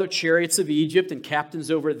all other chariots of Egypt and captains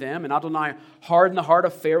over them. And Adonai hardened the heart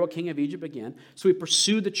of Pharaoh, king of Egypt, again. So he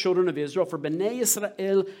pursued the children of Israel. For Bnei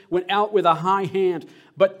Israel went out with a high hand,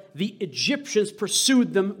 but the Egyptians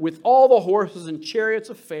pursued them with all the horses and chariots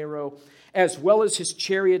of Pharaoh, as well as his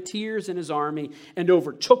charioteers and his army, and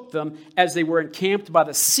overtook them as they were encamped by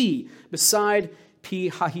the sea, beside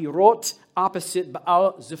Pi-hahirot, opposite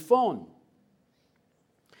Baal-Zephon.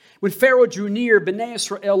 When Pharaoh drew near, Bnei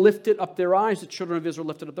Israel lifted up their eyes. The children of Israel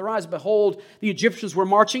lifted up their eyes. Behold, the Egyptians were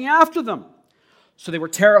marching after them. So they were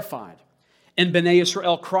terrified. And Bnei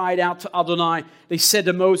Israel cried out to Adonai. They said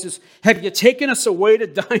to Moses, "Have you taken us away to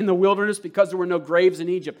die in the wilderness because there were no graves in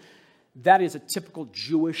Egypt?" That is a typical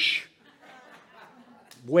Jewish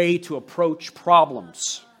way to approach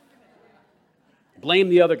problems. Blame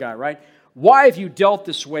the other guy, right? "Why have you dealt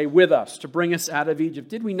this way with us to bring us out of Egypt?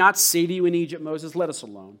 Did we not say to you in Egypt, Moses, let us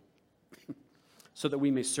alone, so that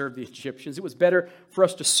we may serve the Egyptians? It was better for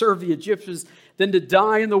us to serve the Egyptians than to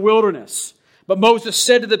die in the wilderness." But Moses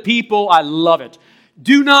said to the people, I love it,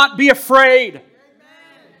 "Do not be afraid.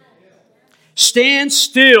 Stand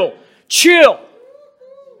still. Chill."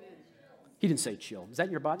 He didn't say chill. Is that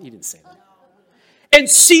in your body? He didn't say that. "And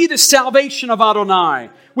see the salvation of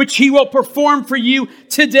Adonai, which he will perform for you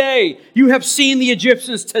today. You have seen the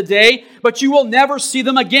Egyptians today, but you will never see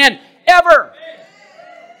them again, ever.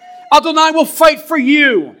 Adonai will fight for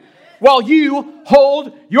you while you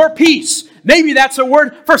hold your peace." Maybe that's a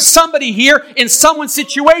word for somebody here in someone's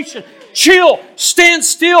situation. Chill, stand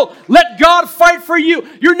still, let God fight for you.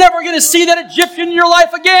 You're never going to see that Egyptian in your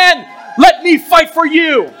life again. Let me fight for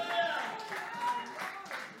you.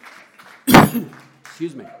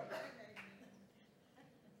 Excuse me.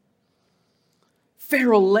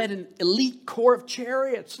 Pharaoh led an elite corps of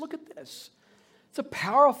chariots. Look at this. It's a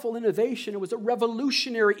powerful innovation. It was a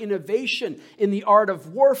revolutionary innovation in the art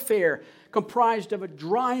of warfare, comprised of a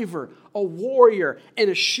driver, a warrior, and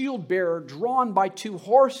a shield bearer drawn by 2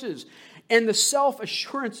 horses. And the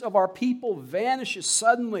self-assurance of our people vanishes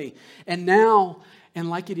suddenly. And now, and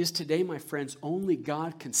like it is today, my friends, only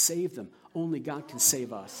God can save them. Only God can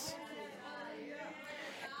save us.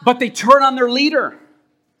 But they turn on their leader.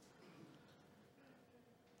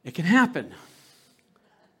 It can happen.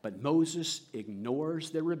 But Moses ignores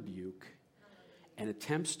their rebuke and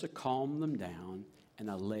attempts to calm them down and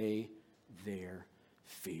allay their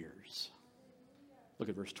fears. Look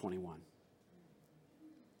at verse 21.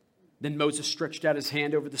 Then Moses stretched out his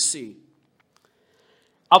hand over the sea.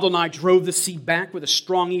 Adonai drove the sea back with a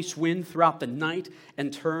strong east wind throughout the night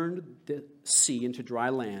and turned the sea into dry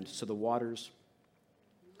land, so the waters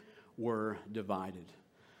were divided.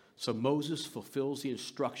 So Moses fulfills the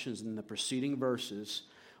instructions in the preceding verses,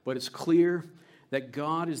 but it's clear that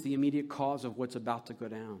God is the immediate cause of what's about to go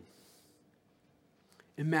down.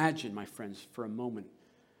 Imagine, my friends, for a moment,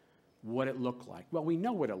 what it looked like. Well, we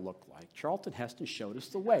know what it looked like. Charlton Heston showed us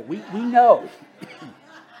the way. We know.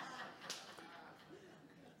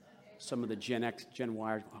 Some of the Gen X, Gen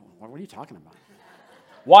Y, what are you talking about?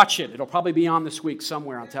 Watch it. It'll probably be on this week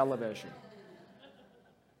somewhere on television.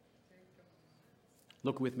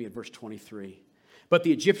 Look with me at verse 23. But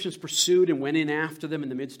the Egyptians pursued and went in after them in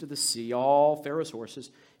the midst of the sea, all Pharaoh's horses,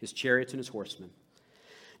 his chariots, and his horsemen.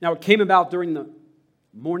 Now it came about during the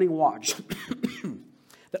morning watch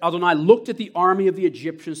that Adonai looked at the army of the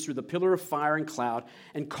Egyptians through the pillar of fire and cloud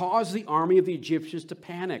and caused the army of the Egyptians to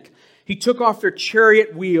panic. He took off their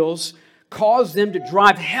chariot wheels, caused them to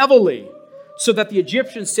drive heavily, so that the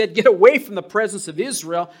Egyptians said, "Get away from the presence of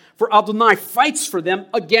Israel, for Adonai fights for them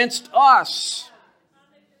against us."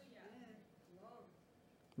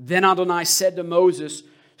 Then Adonai said to Moses,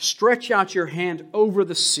 "Stretch out your hand over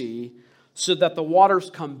the sea so that the waters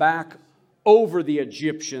come back over the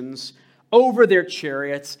Egyptians, over their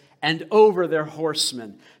chariots, and over their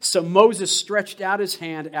horsemen." So Moses stretched out his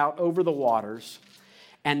hand out over the waters,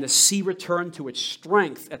 and the sea returned to its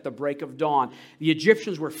strength at the break of dawn. The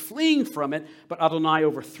Egyptians were fleeing from it, but Adonai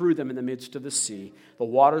overthrew them in the midst of the sea. The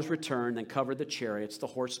waters returned and covered the chariots, the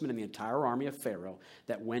horsemen, and the entire army of Pharaoh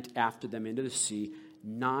that went after them into the sea.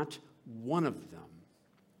 Not one of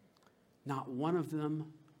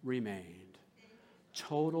them remained.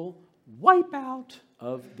 Total wipeout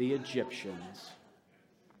of the Egyptians.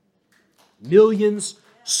 Millions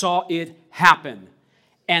saw it happen,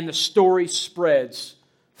 and the story spreads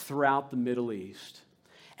throughout the Middle East.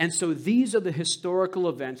 And so these are the historical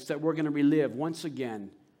events that we're going to relive once again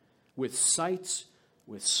with sights,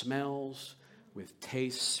 with smells, with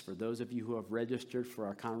tastes, for those of you who have registered for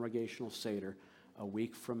our congregational Seder a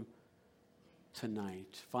week from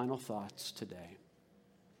tonight. Final thoughts today.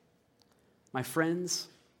 My friends,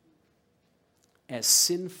 as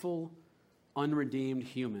sinful, unredeemed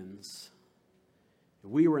humans,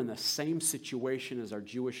 we were in the same situation as our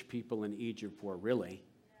Jewish people in Egypt were, really.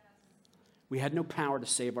 We had no power to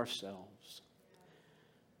save ourselves,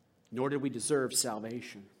 nor did we deserve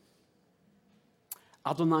salvation.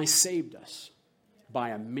 Adonai saved us by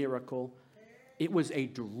a miracle. It was a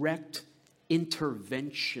direct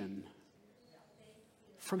intervention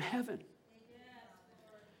from heaven.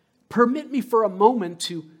 Permit me for a moment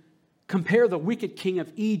to compare the wicked king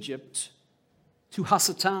of Egypt to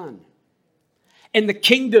Hasatan, and the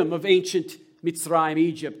kingdom of ancient Mitzrayim,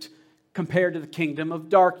 Egypt, compared to the kingdom of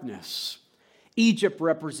darkness. Egypt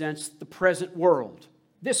represents the present world,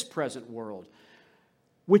 this present world,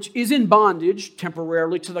 which is in bondage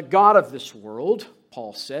temporarily to the God of this world,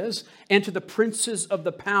 Paul says, and to the princes of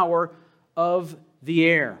the power of the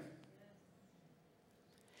air.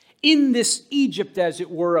 In this Egypt, as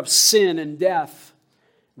it were, of sin and death,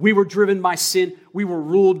 we were driven by sin. We were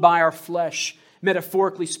ruled by our flesh.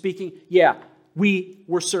 Metaphorically speaking, we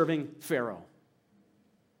were serving Pharaoh.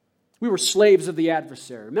 We were slaves of the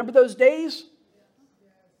adversary. Remember those days?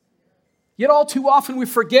 Yet all too often we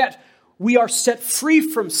forget we are set free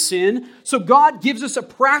from sin. So God gives us a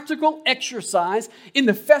practical exercise in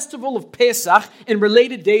the festival of Pesach and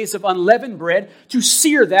related days of unleavened bread to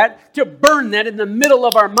sear that, to burn that in the middle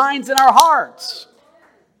of our minds and our hearts.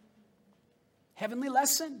 Heavenly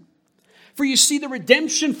lesson. For you see, the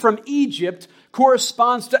redemption from Egypt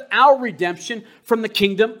corresponds to our redemption from the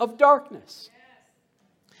kingdom of darkness.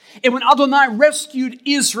 And when Adonai rescued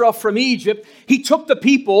Israel from Egypt, he took the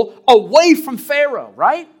people away from Pharaoh,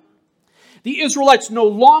 right? The Israelites no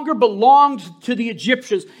longer belonged to the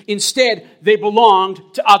Egyptians. Instead, they belonged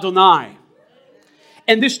to Adonai.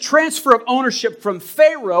 And this transfer of ownership from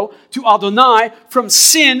Pharaoh to Adonai, from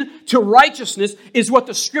sin to righteousness, is what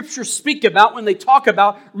the Scriptures speak about when they talk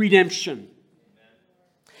about redemption.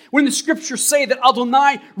 When the Scriptures say that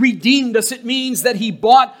Adonai redeemed us, it means that He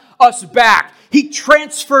bought us back. He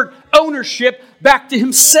transferred ownership back to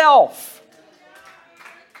Himself.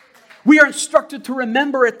 We are instructed to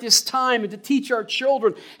remember at this time and to teach our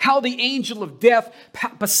children how the angel of death,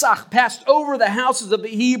 Pesach, passed over the houses of the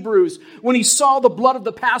Hebrews when he saw the blood of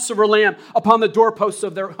the Passover lamb upon the doorposts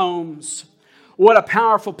of their homes. What a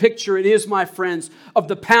powerful picture it is, my friends, of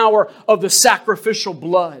the power of the sacrificial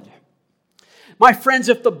blood. My friends,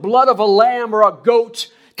 if the blood of a lamb or a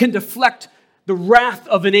goat can deflect the wrath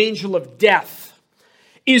of an angel of death,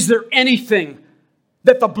 is there anything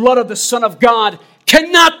that the blood of the Son of God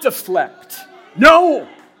cannot deflect? No.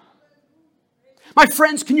 My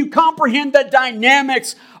friends, can you comprehend the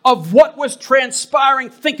dynamics of what was transpiring?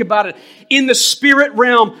 Think about it. In the spirit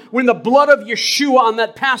realm, when the blood of Yeshua on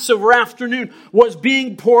that Passover afternoon was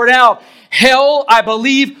being poured out, hell, I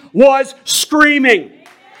believe, was screaming.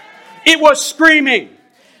 It was screaming.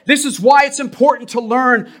 This is why it's important to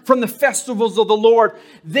learn from the festivals of the Lord.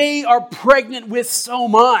 They are pregnant with so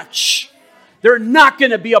much. They're not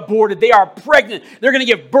going to be aborted. They are pregnant. They're going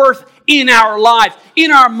to give birth in our lives,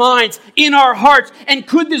 in our minds, in our hearts. And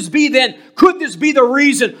could this be the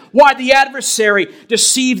reason why the adversary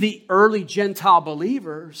deceived the early Gentile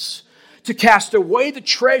believers to cast away the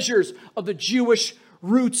treasures of the Jewish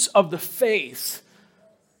roots of the faith?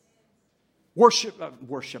 Worship.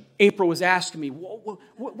 April was asking me,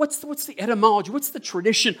 what's the etymology? What's the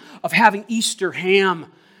tradition of having Easter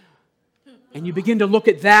ham? And you begin to look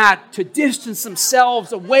at that to distance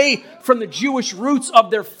themselves away from the Jewish roots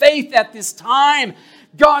of their faith at this time.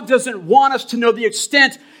 God doesn't want us to know the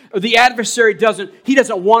extent, or the adversary doesn't. He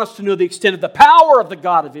doesn't want us to know the extent of the power of the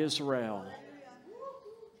God of Israel.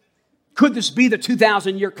 Could this be the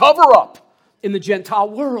 2,000-year cover-up in the Gentile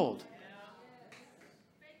world?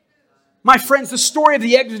 My friends, the story of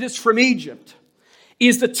the Exodus from Egypt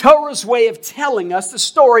is the Torah's way of telling us the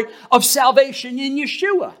story of salvation in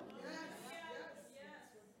Yeshua.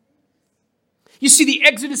 You see, the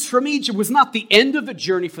Exodus from Egypt was not the end of the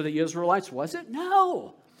journey for the Israelites, was it?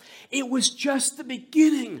 No. It was just the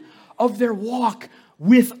beginning of their walk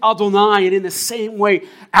with Adonai. And in the same way,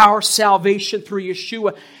 our salvation through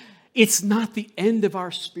Yeshua, it's not the end of our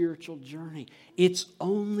spiritual journey. It's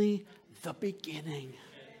only the beginning.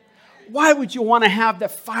 Why would you want to have the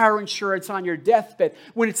fire insurance on your deathbed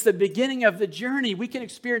when it's the beginning of the journey? We can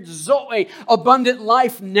experience Zoe, abundant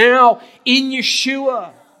life now in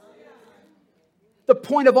Yeshua. The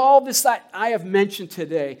point of all this that I have mentioned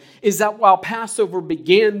today is that while Passover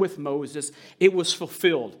began with Moses, it was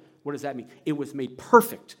fulfilled. What does that mean? It was made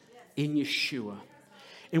perfect in Yeshua.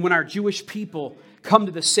 And when our Jewish people come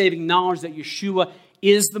to the saving knowledge that Yeshua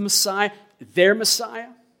is the Messiah, their Messiah,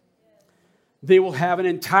 they will have an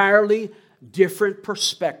entirely different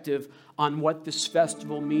perspective on what this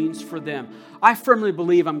festival means for them. I firmly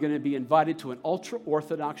believe I'm going to be invited to an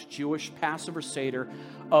ultra-Orthodox Jewish Passover Seder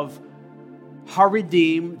of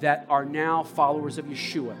Haredim that are now followers of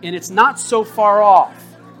Yeshua. And it's not so far off.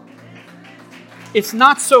 It's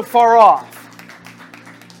not so far off.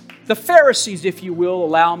 The Pharisees, if you will,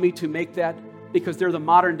 allow me to make that, because they're the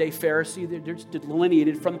modern day Pharisee. They're just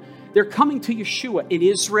delineated from, they're coming to Yeshua. In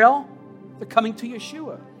Israel, they're coming to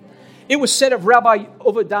Yeshua. It was said of Rabbi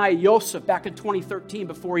Obadiah Yosef back in 2013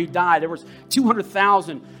 before he died, there was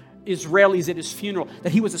 200,000 Israelis at his funeral,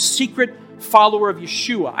 that he was a secret follower of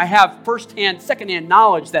Yeshua. I have secondhand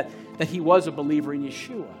knowledge that he was a believer in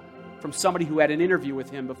Yeshua from somebody who had an interview with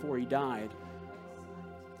him before he died.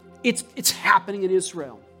 It's happening in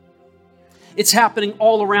Israel. It's happening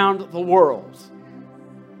all around the world.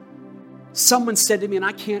 Someone said to me, and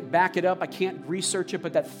I can't back it up, I can't research it,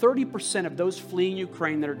 but that 30% of those fleeing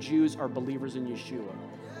Ukraine that are Jews are believers in Yeshua.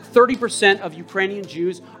 30% of Ukrainian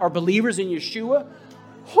Jews are believers in Yeshua.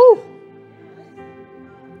 Whew.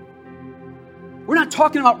 We're not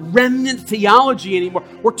talking about remnant theology anymore.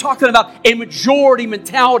 We're talking about a majority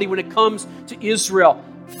mentality when it comes to Israel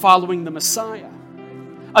following the Messiah.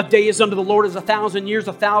 A day is unto the Lord as 1,000 years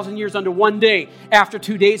unto one day. After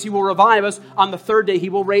 2 days, He will revive us. On the third day, He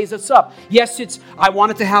will raise us up. Yes, I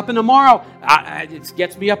want it to happen tomorrow. It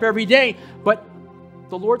gets me up every day. But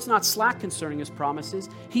the Lord's not slack concerning His promises.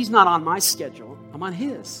 He's not on my schedule. I'm on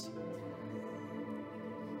His.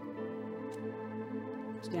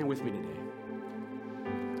 Stand with me today.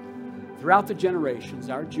 Throughout the generations,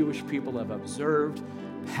 our Jewish people have observed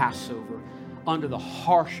Passover under the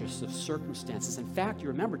harshest of circumstances. In fact, you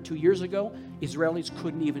remember 2 years ago, Israelis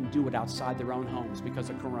couldn't even do it outside their own homes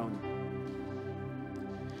because of Corona.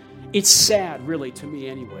 It's sad, really, to me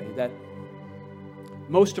anyway, that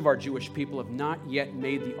most of our Jewish people have not yet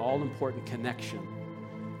made the all-important connection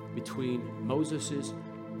between Moses'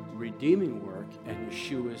 redeeming work and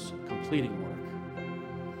Yeshua's completing work.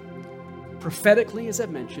 Prophetically, as I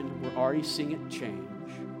mentioned, we're already seeing it change.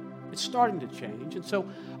 It's starting to change. And so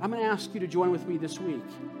I'm going to ask you to join with me this week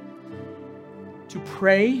to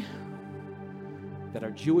pray that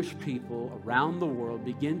our Jewish people around the world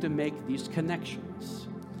begin to make these connections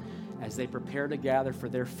as they prepare to gather for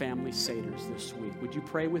their family seders this week. Would you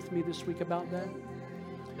pray with me this week about that?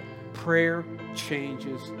 Prayer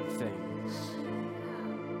changes things.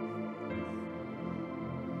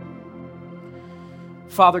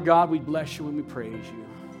 Father God, we bless you and we praise you.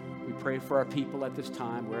 We pray for our people at this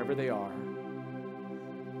time, wherever they are.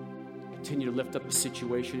 Continue to lift up the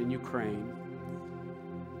situation in Ukraine.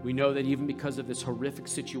 We know that even because of this horrific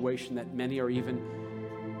situation, that many are even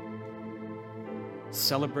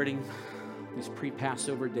celebrating these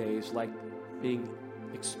pre-Passover days like being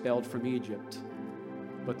expelled from Egypt.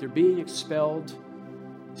 But they're being expelled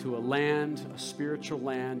to a land, a spiritual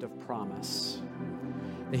land of promise.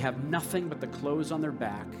 They have nothing but the clothes on their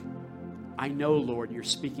back. I know, Lord, you're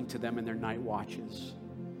speaking to them in their night watches.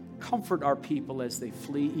 Comfort our people as they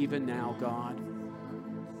flee even now, God.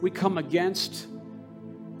 We come against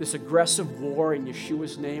this aggressive war in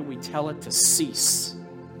Yeshua's name. We tell it to cease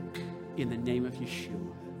in the name of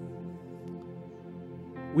Yeshua.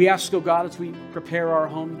 We ask, oh God, as we prepare our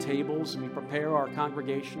home tables and we prepare our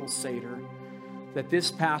congregational Seder, that this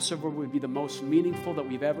Passover would be the most meaningful that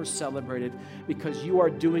we've ever celebrated, because you are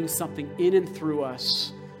doing something in and through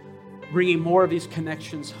us, bringing more of these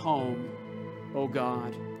connections home, oh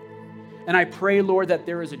God. And I pray, Lord, that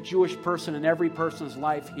there is a Jewish person in every person's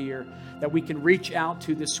life here that we can reach out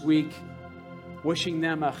to this week, wishing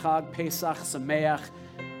them a Chag Pesach Sameach,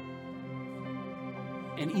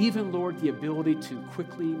 and even, Lord, the ability to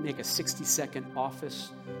quickly make a 60-second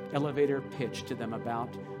office elevator pitch to them about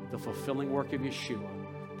the fulfilling work of Yeshua,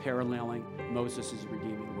 paralleling Moses'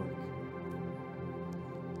 redeeming work.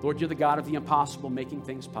 Lord, you're the God of the impossible, making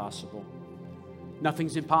things possible.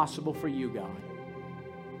 Nothing's impossible for you, God.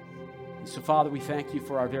 And so, Father, we thank you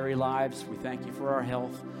for our very lives. We thank you for our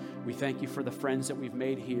health. We thank you for the friends that we've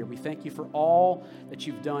made here. We thank you for all that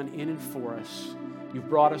you've done in and for us. You've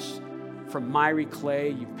brought us from miry clay.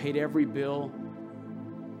 You've paid every bill.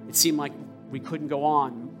 It seemed like we couldn't go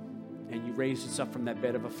on, and you raised us up from that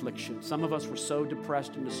bed of affliction. Some of us were so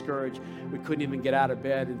depressed and discouraged, we couldn't even get out of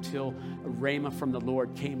bed until a rhema from the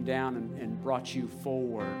Lord came down and brought you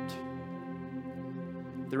forward.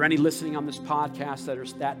 If there are any listening on this podcast that are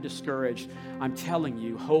that discouraged, I'm telling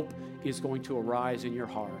you, hope is going to arise in your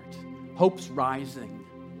heart. Hope's rising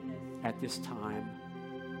at this time.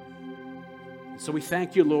 So we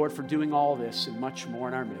thank you, Lord, for doing all this and much more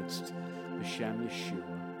in our midst. B'Shem Yeshua.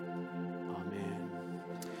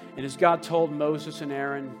 And as God told Moses and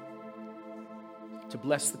Aaron, to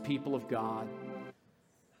bless the people of God,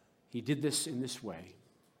 he did this in this way.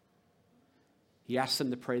 He asked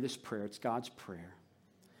them to pray this prayer. It's God's prayer.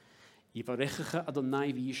 Yivarechecha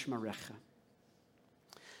Adonai v'yishmarecha.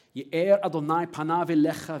 Ye'er Adonai panav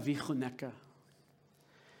elecha v'chuneka.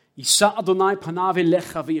 Yisa Adonai panav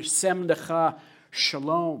elecha v'yasem lecha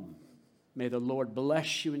shalom. May the Lord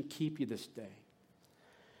bless you and keep you this day.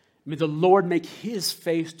 May the Lord make his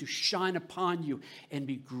face to shine upon you and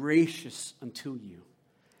be gracious unto you.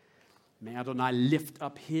 May Adonai lift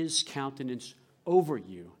up his countenance over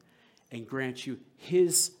you and grant you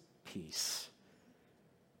his peace.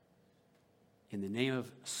 In the name of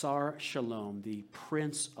Sar Shalom, the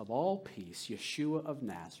Prince of all peace, Yeshua of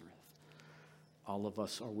Nazareth, all of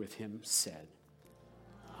us are with him said.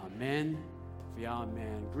 Amen.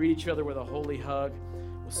 Amen. Greet each other with a holy hug.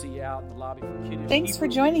 We'll see you out in the lobby for Kiddush. Thanks for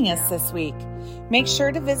joining us this week. Make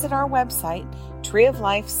sure to visit our website,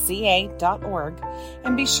 treeoflifeca.org,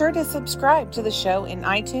 and be sure to subscribe to the show in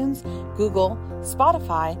iTunes, Google,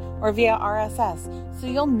 Spotify, or via RSS so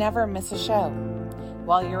you'll never miss a show.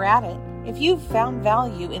 While you're at it, if you've found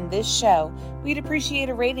value in this show, we'd appreciate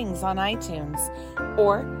a ratings on iTunes,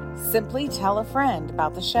 or simply tell a friend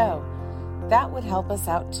about the show. That would help us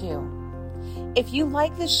out too. If you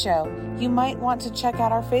like this show, you might want to check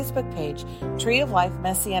out our Facebook page, Tree of Life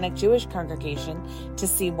Messianic Jewish Congregation, to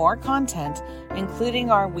see more content,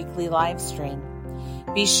 including our weekly live stream.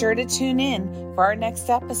 Be sure to tune in for our next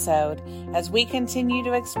episode as we continue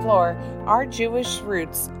to explore our Jewish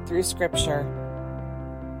roots through Scripture.